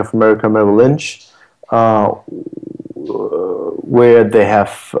Bank of America Merrill Lynch, where they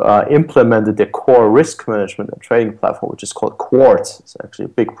have implemented their core risk management and trading platform, which is called Quartz. It's actually a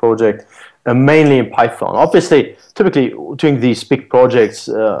big project, mainly in Python. Obviously, typically doing these big projects,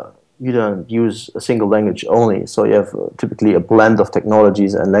 you don't use a single language only. So you have typically a blend of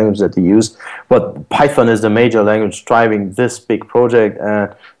technologies and languages that you use. But Python is the major language driving this big project.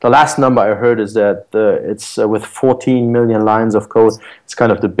 And the last number I heard is that it's with 14 million lines of code. It's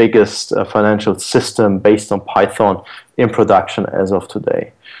kind of the biggest financial system based on Python in production as of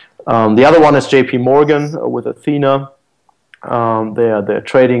today. The other one is JP Morgan with Athena. They're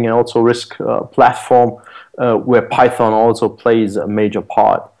trading and also risk platform where Python also plays a major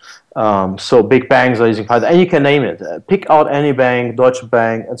part. So big banks are using Python, and you can name it. Pick out any bank, Deutsche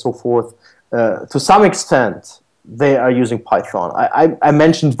Bank, and so forth. To some extent, they are using Python. I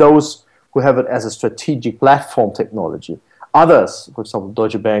mentioned those who have it as a strategic platform technology. Others, for example,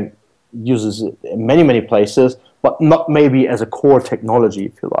 Deutsche Bank uses it in many, many places, but not maybe as a core technology,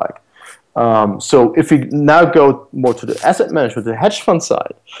 if you like. So if we now go more to the asset management, the hedge fund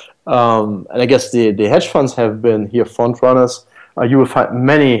side, and I guess the hedge funds have been here front runners. You will find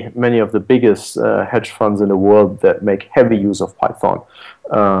many of the biggest hedge funds in the world that make heavy use of Python.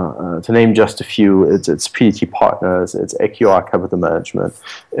 To name just a few, it's PDT Partners, it's AQR Capital Management,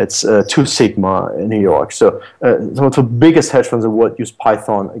 it's Two Sigma in New York. So some of the biggest hedge funds in the world use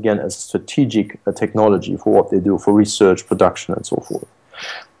Python, again, as a strategic technology for what they do, for research, production, and so forth.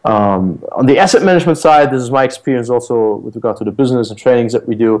 On the asset management side, this is my experience also with regard to the business and trainings that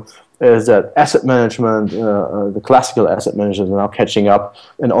we do, is that asset management, the classical asset managers are now catching up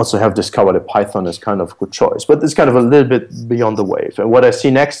and also have discovered that Python is kind of a good choice. But it's kind of a little bit beyond the wave. And what I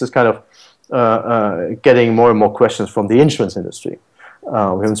see next is kind of getting more and more questions from the insurance industry. We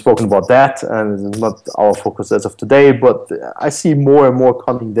haven't spoken about that, and it's not our focus as of today, but I see more and more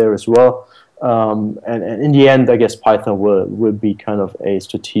coming there as well. And in the end, I guess Python will be kind of a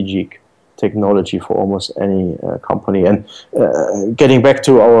strategic technology for almost any company. And getting back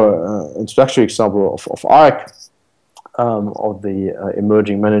to our introductory example of ARC, of the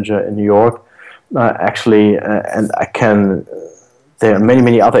emerging manager in New York, actually, and there are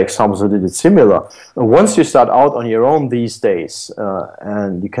many other examples that did it similar. Once you start out on your own these days,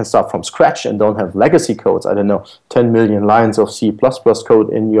 and you can start from scratch and don't have legacy codes, 10 million lines of C++ code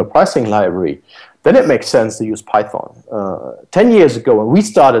in your pricing library, then it makes sense to use Python. 10 years ago, when we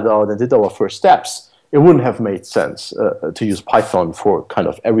started out and did our first steps, it wouldn't have made sense to use Python for kind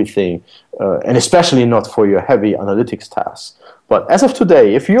of everything, and especially not for your heavy analytics tasks. But as of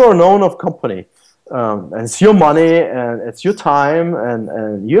today, if you're an owner of a company, and it's your money and it's your time,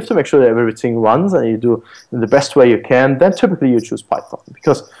 and you have to make sure that everything runs and you do in the best way you can, then typically you choose Python.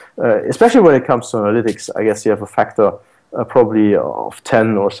 Because especially when it comes to analytics, I guess you have a factor probably of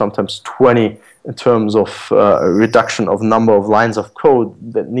 10 or sometimes 20 in terms of reduction of number of lines of code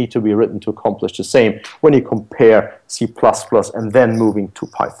that need to be written to accomplish the same when you compare C++ and then moving to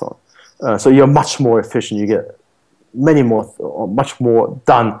Python. So you're much more efficient. You get much more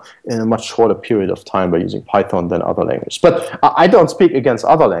done in a much shorter period of time by using Python than other languages. But I don't speak against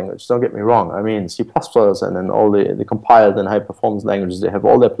other languages, don't get me wrong. I mean, C++ and then all the compiled and high-performance languages, they have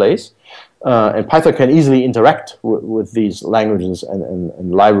all their place. And Python can easily interact with these languages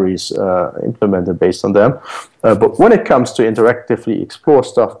and libraries implemented based on them. But when it comes to interactively explore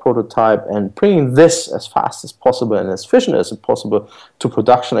stuff, prototype, and bringing this as fast as possible and as efficient as possible to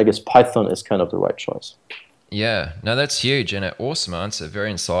production, I guess Python is kind of the right choice. Yeah, no, that's huge and an awesome answer,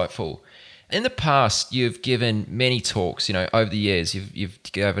 very insightful. In the past, you've given many talks, over the years, you've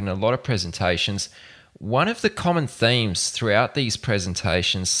given a lot of presentations. One of the common themes throughout these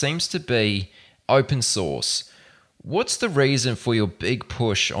presentations seems to be open source. What's the reason for your big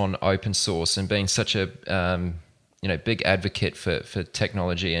push on open source and being such a big advocate for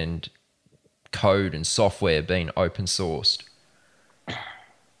technology and code and software being open sourced?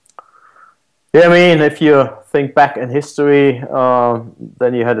 Yeah, I mean, if you think back in history,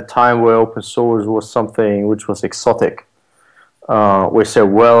 then you had a time where open source was something which was exotic. We said,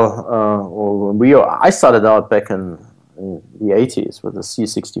 I started out back in the 80s with the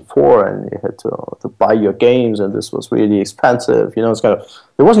C64, and you had to buy your games, and this was really expensive. It's kind of,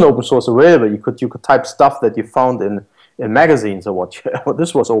 there wasn't open source available. You could type stuff that you found in magazines or what.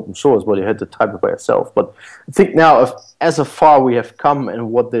 This was open source, but you had to type it by yourself. But I think now, as far we have come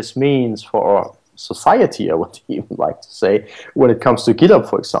and what this means for our society, I would even like to say, when it comes to GitHub,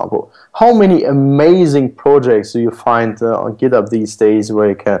 for example. How many amazing projects do you find on GitHub these days where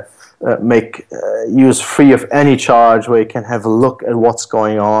you can make use free of any charge, where you can have a look at what's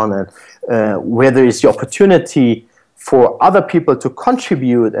going on, and where there is the opportunity for other people to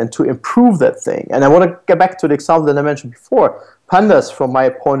contribute and to improve that thing. And I want to get back to the example that I mentioned before. Pandas, from my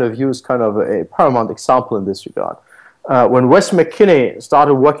point of view, is kind of a paramount example in this regard. When Wes McKinney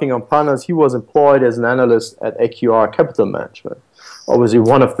started working on Pandas, he was employed as an analyst at AQR Capital Management, obviously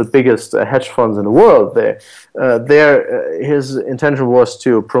one of the biggest hedge funds in the world. His intention was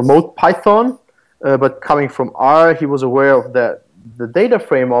to promote Python, but coming from R, he was aware of that the data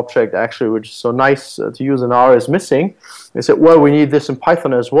frame object, actually, which is so nice to use in R, is missing. He said, well, we need this in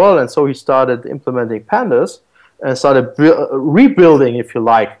Python as well, and so he started implementing Pandas and started rebuilding, if you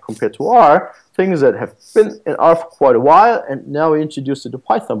like, compared to R, things that have been in R for quite a while, and now we introduced it to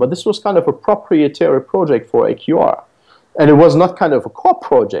Python. But this was kind of a proprietary project for AQR. And it was not kind of a core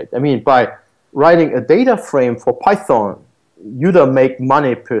project. I mean, by writing a data frame for Python, you don't make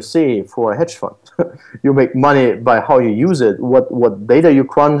money per se for a hedge fund. You make money by how you use it, what data you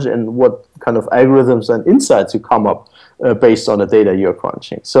crunch, and what kind of algorithms and insights you come up based on the data you're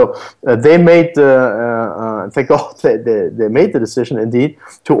crunching. So they made, thank God, they made the decision indeed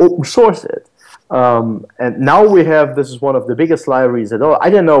to open source it. And now we have, this is one of the biggest libraries at all. I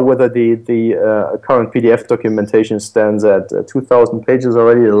don't know whether the current PDF documentation stands at 2,000 pages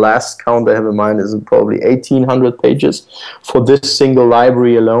already. The last count I have in mind is probably 1,800 pages for this single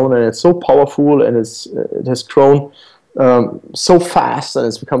library alone. And it's so powerful, and it has grown so fast, and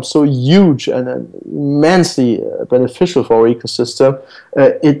it's become so huge and immensely beneficial for our ecosystem.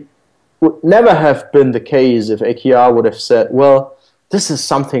 It would never have been the case if AQR would have said, well, this is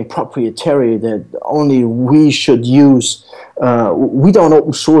something proprietary that only we should use. We don't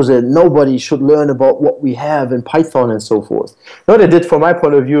open source it. Nobody should learn about what we have in Python and so forth. No, they did, from my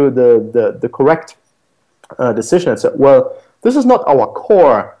point of view, the correct decision and said, well, this is not our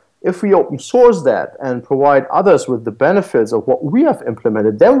core. If we open source that and provide others with the benefits of what we have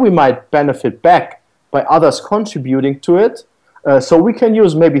implemented, then we might benefit back by others contributing to it. So we can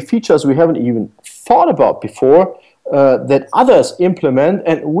use maybe features we haven't even thought about before, that others implement,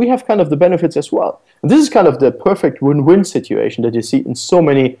 and we have kind of the benefits as well. And this is kind of the perfect win-win situation that you see in so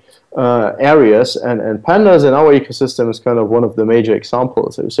many areas, and Pandas in our ecosystem is kind of one of the major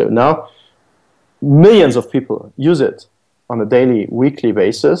examples. So now millions of people use it on a daily, weekly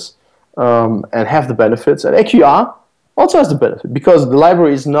basis, and have the benefits, and AQR also has the benefit, because the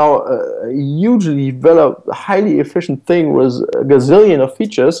library is now a hugely developed, highly efficient thing with a gazillion of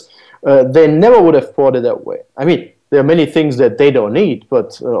features. They never would have thought it that way. I mean, there are many things that they don't need,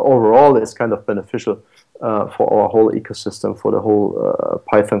 but overall it's kind of beneficial for our whole ecosystem, for the whole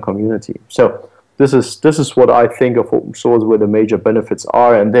Python community. So this is what I think of open source, where the major benefits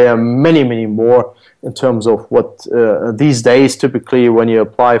are, and there are many, many more in terms of what these days, typically when you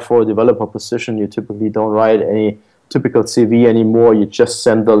apply for a developer position, you typically don't write any typical CV anymore. You just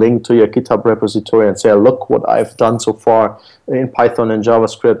send the link to your GitHub repository and say, look what I've done so far in Python and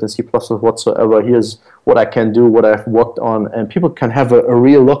JavaScript and C++ whatsoever. Here's what I can do, what I've worked on, and people can have a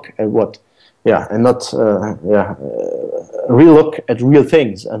real look at what, and not, a real look at real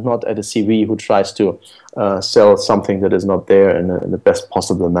things and not at a CV who tries to sell something that is not there in the best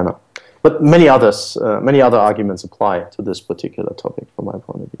possible manner. But many other arguments apply to this particular topic from my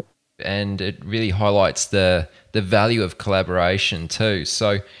point of view. And it really highlights the value of collaboration too.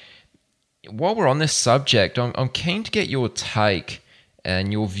 So while we're on this subject, I'm keen to get your take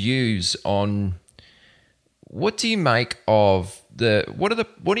and your views on what do you make of what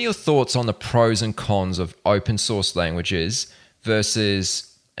are your thoughts on the pros and cons of open source languages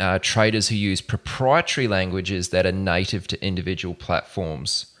versus traders who use proprietary languages that are native to individual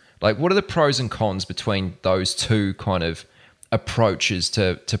platforms? Like, what are the pros and cons between those two kind of approaches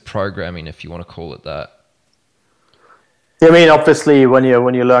to programming, if you want to call it that? Yeah, I mean, obviously, when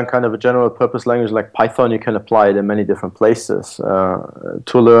you learn kind of a general purpose language like Python, you can apply it in many different places.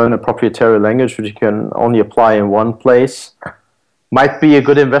 To learn a proprietary language, which you can only apply in one place, might be a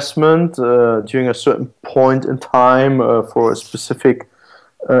good investment during a certain point in time for a specific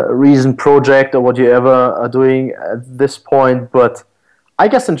reason, project, or what you ever are doing at this point. But I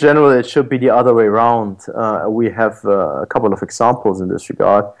guess in general, it should be the other way around. We have a couple of examples in this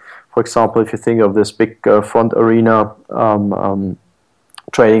regard. For example, if you think of this big front arena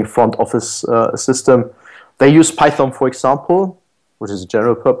trading front office system, they use Python, for example, which is a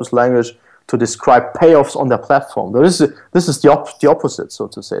general purpose language, to describe payoffs on their platform. This is the opposite, so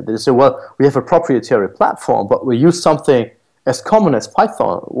to say. They say, well, we have a proprietary platform, but we use something as common as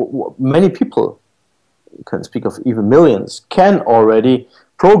Python. Many people, you can speak of even millions, can already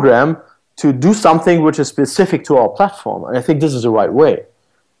program to do something which is specific to our platform. And I think this is the right way.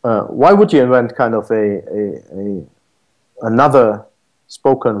 Why would you invent kind of another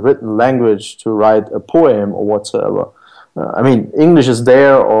spoken, written language to write a poem or whatsoever? I mean, English is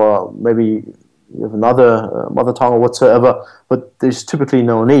there, or maybe you have another mother tongue or whatsoever, but there's typically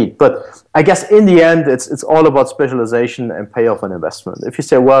no need. But I guess in the end, it's all about specialization and payoff and investment. If you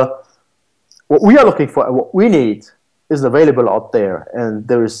say, well, what we are looking for and what we need is available out there, and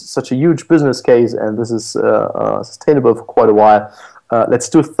there is such a huge business case, and this is sustainable for quite a while, let's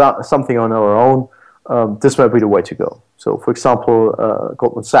do something on our own. This might be the way to go. So, for example,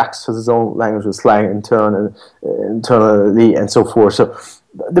 Goldman Sachs has its own language with slang internally and so forth. So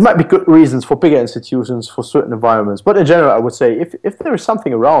there might be good reasons for bigger institutions for certain environments. But in general, I would say if there is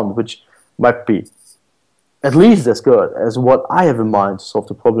something around which might be at least as good as what I have in mind to solve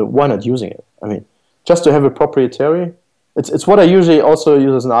the problem, why not using it? I mean, just to have a proprietary, it's what I usually also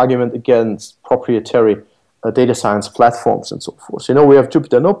use as an argument against proprietary data science platforms and so forth. You know, we have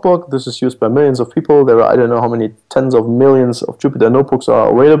Jupyter Notebook. This is used by millions of people. There are, I don't know how many tens of millions of Jupyter Notebooks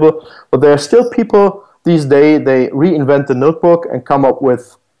are available, but there are still people these days, they reinvent the notebook and come up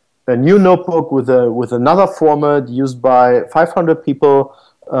with a new notebook with another format used by 500 people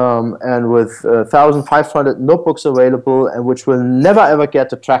and with 1,500 notebooks available, and which will never ever get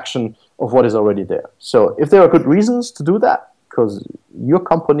the traction of what is already there. So if there are good reasons to do that, because your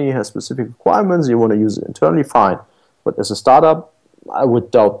company has specific requirements, you want to use it internally, fine. But as a startup, I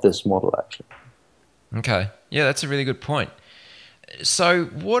would doubt this model, actually. Okay. Yeah, that's a really good point. So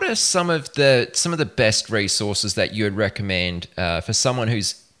what are some of the best resources that you would recommend for someone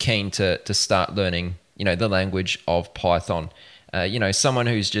who's keen to start learning, the language of Python? Someone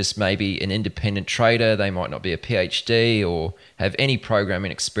who's just maybe an independent trader, they might not be a PhD or have any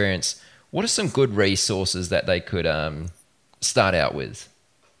programming experience. What are some good resources that they could start out with?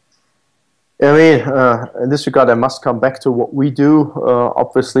 I mean, in this regard, I must come back to what we do.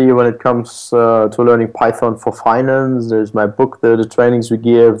 Obviously, when it comes to learning Python for finance, there's my book, the trainings we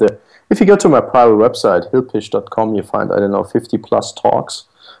give. If you go to my private website, hilpisch.com, you find, 50 plus talks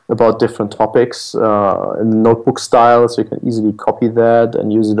about different topics in notebook style, so you can easily copy that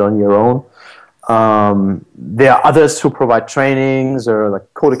and use it on your own. There are others who provide trainings, or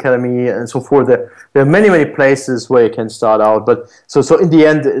like Code Academy and so forth. There are many, many places where you can start out. But so in the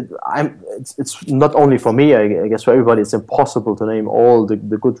end, it's not only for me. I guess for everybody, it's impossible to name all the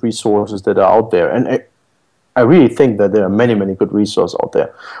good resources that are out there. And I really think that there are many, many good resources out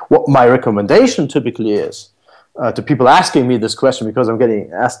there. What my recommendation typically is to people asking me this question, because I'm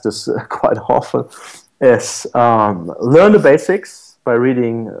getting asked this quite often, is learn the basics by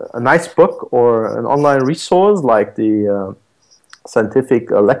reading a nice book or an online resource like the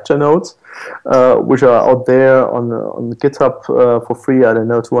scientific lecture notes, which are out there on GitHub for free. I don't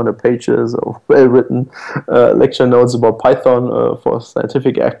know, 200 pages of well-written lecture notes about Python for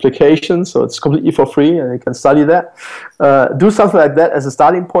scientific applications. So it's completely for free, and you can study that. Do something like that as a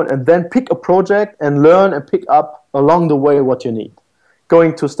starting point, and then pick a project and learn and pick up along the way what you need.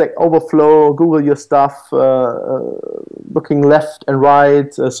 Going to Stack Overflow, Google your stuff, looking left and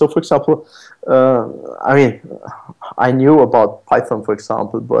right. So, for example, I knew about Python, for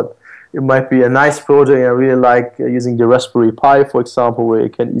example, but it might be a nice project. I really like using the Raspberry Pi, for example, where you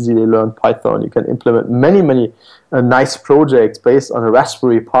can easily learn Python. You can implement many nice projects based on a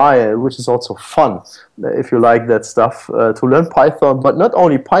Raspberry Pi, which is also fun if you like that stuff, to learn Python, but not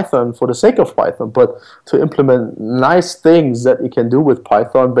only Python for the sake of Python, but to implement nice things that you can do with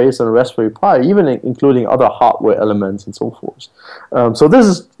Python based on a Raspberry Pi, even including other hardware elements and so forth. So this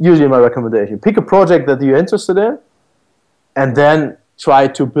is usually my recommendation. Pick a project that you're interested in, and then try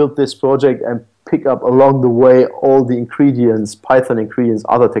to build this project and pick up along the way all the ingredients, Python ingredients,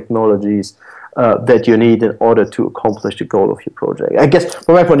 other technologies that you need in order to accomplish the goal of your project. I guess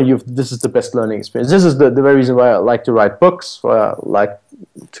from my point of view, this is the best learning experience. This is the very reason why I like to write books, why I like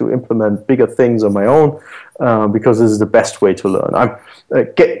to implement bigger things on my own, because this is the best way to learn.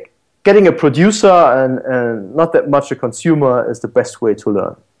 Getting a producer and not that much a consumer is the best way to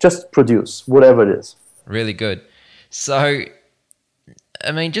learn. Just produce, whatever it is. Really good. So,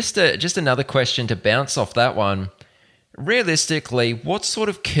 I mean, just another question to bounce off that one. Realistically, what sort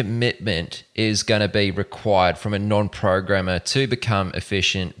of commitment is going to be required from a non-programmer to become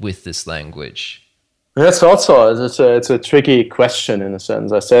efficient with this language? That's also it's a tricky question in a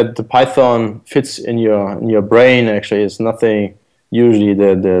sense. I said the Python fits in your brain. Actually, it's nothing usually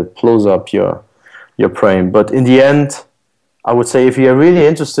that blows up your brain. But in the end, I would say if you're really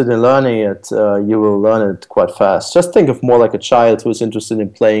interested in learning it, you will learn it quite fast. Just think of more like a child who is interested in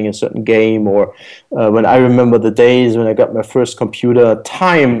playing a certain game, or when I remember the days when I got my first computer,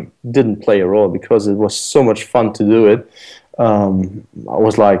 time didn't play a role because it was so much fun to do it. I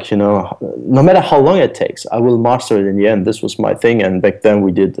was like, no matter how long it takes, I will master it in the end. This was my thing, and back then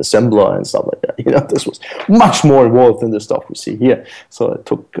we did assembler and stuff like that. This was much more involved than the stuff we see here. So it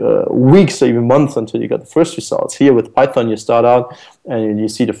took weeks or even months until you got the first results. Here with Python, you start out and you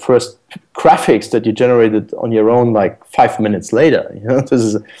see the first graphics that you generated on your own like 5 minutes later. This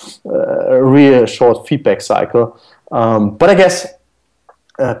is a real short feedback cycle. But I guess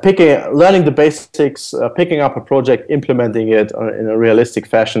learning the basics, picking up a project, implementing it in a realistic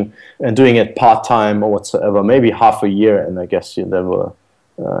fashion, and doing it part-time or whatsoever, maybe half a year, and I guess you never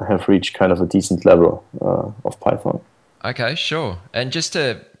have reached kind of a decent level of Python. Okay, sure. And just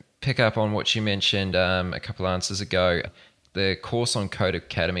to pick up on what you mentioned a couple of answers ago, the course on Code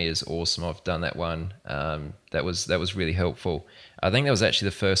Academy is awesome. I've done that one. That was really helpful. I think that was actually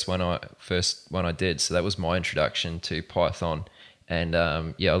the first one I did, so that was my introduction to Python. And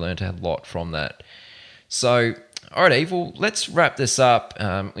I learned a lot from that. So, all right, Yves, well, let's wrap this up.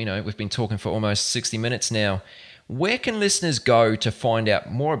 We've been talking for almost 60 minutes now. Where can listeners go to find out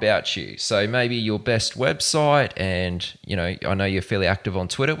more about you? So maybe your best website, and, I know you're fairly active on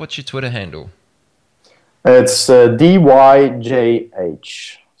Twitter. What's your Twitter handle? It's DYJH.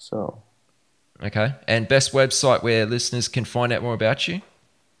 So. Okay. And best website where listeners can find out more about you?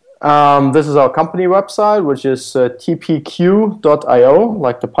 This is our company website, which is tpq.io,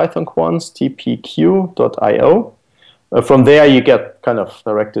 like the Python Quants, tpq.io. From there, you get kind of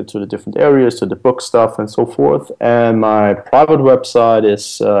directed to the different areas, to the book stuff and so forth. And my private website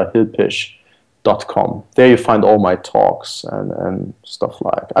is hilpisch.com. There you find all my talks and stuff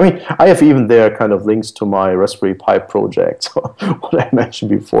like. I have even there kind of links to my Raspberry Pi project, what I mentioned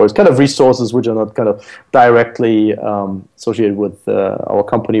before. It's kind of resources which are not kind of directly associated with our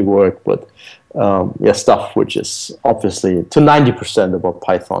company work, but stuff which is obviously to 90% about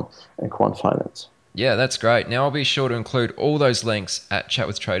Python and quant finance. Yeah, that's great. Now I'll be sure to include all those links at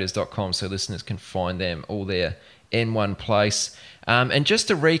chatwithtraders.com so listeners can find them all there in one place. And just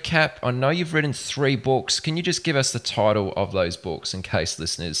to recap, I know you've written 3 books. Can you just give us the title of those books in case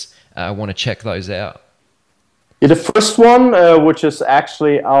listeners want to check those out? Yeah, the first one, which is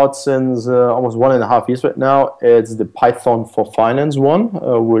actually out since almost 1.5 years right now, it's the Python for Finance one,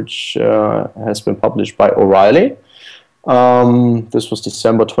 which has been published by O'Reilly. This was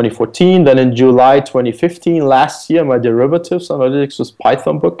December 2014. Then in July 2015, last year, my Derivatives Analytics with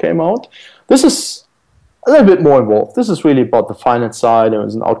Python book came out. This is a little bit more involved. This is really about the finance side. It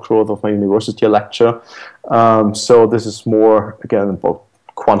was an outgrowth of my university lecture. So this is more, again, about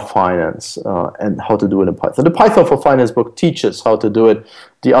quant finance and how to do it in Python. The Python for Finance book teaches how to do it.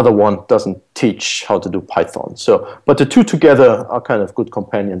 The other one doesn't teach how to do Python. But the two together are kind of good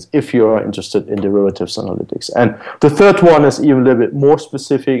companions if you're interested in derivatives analytics. And the third one is even a little bit more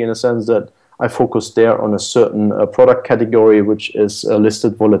specific in the sense that I focus there on a certain product category, which is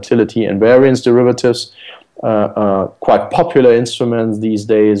listed volatility and variance derivatives. Quite popular instruments these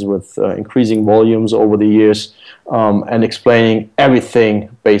days with increasing volumes over the years, and explaining everything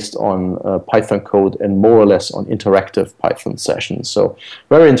based on Python code and more or less on interactive Python sessions. So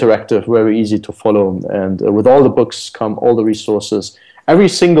very interactive, very easy to follow, and with all the books come all the resources. Every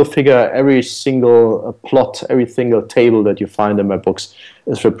single figure, every single plot, every single table that you find in my books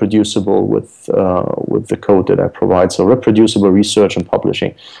is reproducible with the code that I provide. So reproducible research and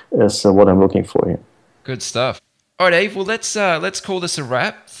publishing is what I'm looking for here. Good stuff. All right, Yves, well, let's call this a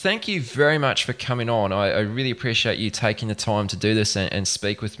wrap. Thank you very much for coming on. I really appreciate you taking the time to do this and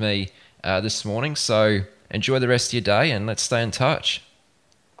speak with me this morning. So enjoy the rest of your day and let's stay in touch.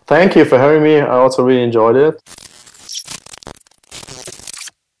 Thank you for having me. I also really enjoyed it.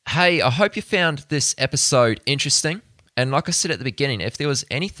 Hey, I hope you found this episode interesting. And like I said at the beginning, if there was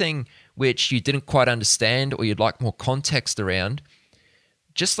anything which you didn't quite understand or you'd like more context around,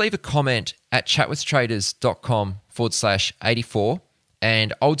 just leave a comment at chatwithtraders.com/84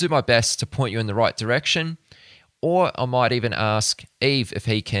 and I'll do my best to point you in the right direction, or I might even ask Yves if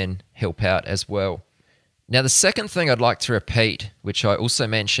he can help out as well. Now, the second thing I'd like to repeat, which I also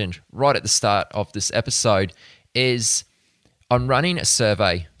mentioned right at the start of this episode, is I'm running a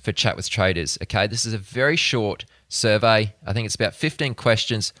survey for Chat with Traders. Okay, this is a very short survey. I think it's about 15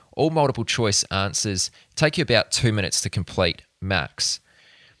 questions, all multiple choice answers. Take you about 2 minutes to complete max.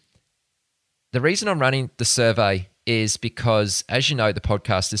 The reason I'm running the survey is because, as you know, the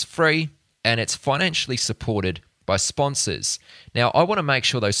podcast is free and it's financially supported by sponsors. Now, I want to make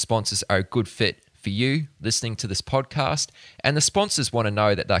sure those sponsors are a good fit for you listening to this podcast, and the sponsors want to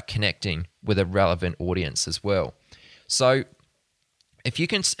know that they're connecting with a relevant audience as well. So if you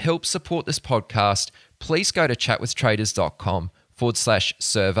can help support this podcast, please go to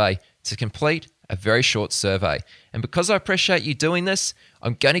chatwithtraders.com/survey to complete a very short survey. And because I appreciate you doing this,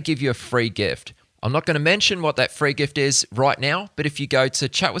 I'm going to give you a free gift. I'm not going to mention what that free gift is right now, but if you go to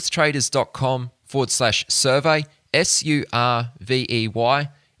chatwithtraders.com/survey, SURVEY,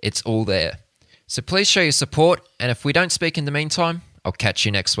 it's all there. So please show your support, and if we don't speak in the meantime, I'll catch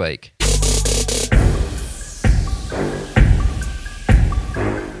you next week.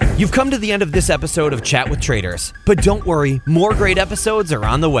 You've come to the end of this episode of Chat with Traders, but don't worry, more great episodes are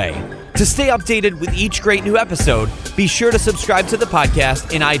on the way. To stay updated with each great new episode, be sure to subscribe to the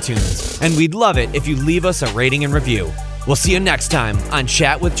podcast in iTunes, and we'd love it if you leave us a rating and review. We'll see you next time on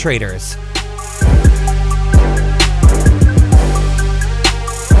Chat with Traders.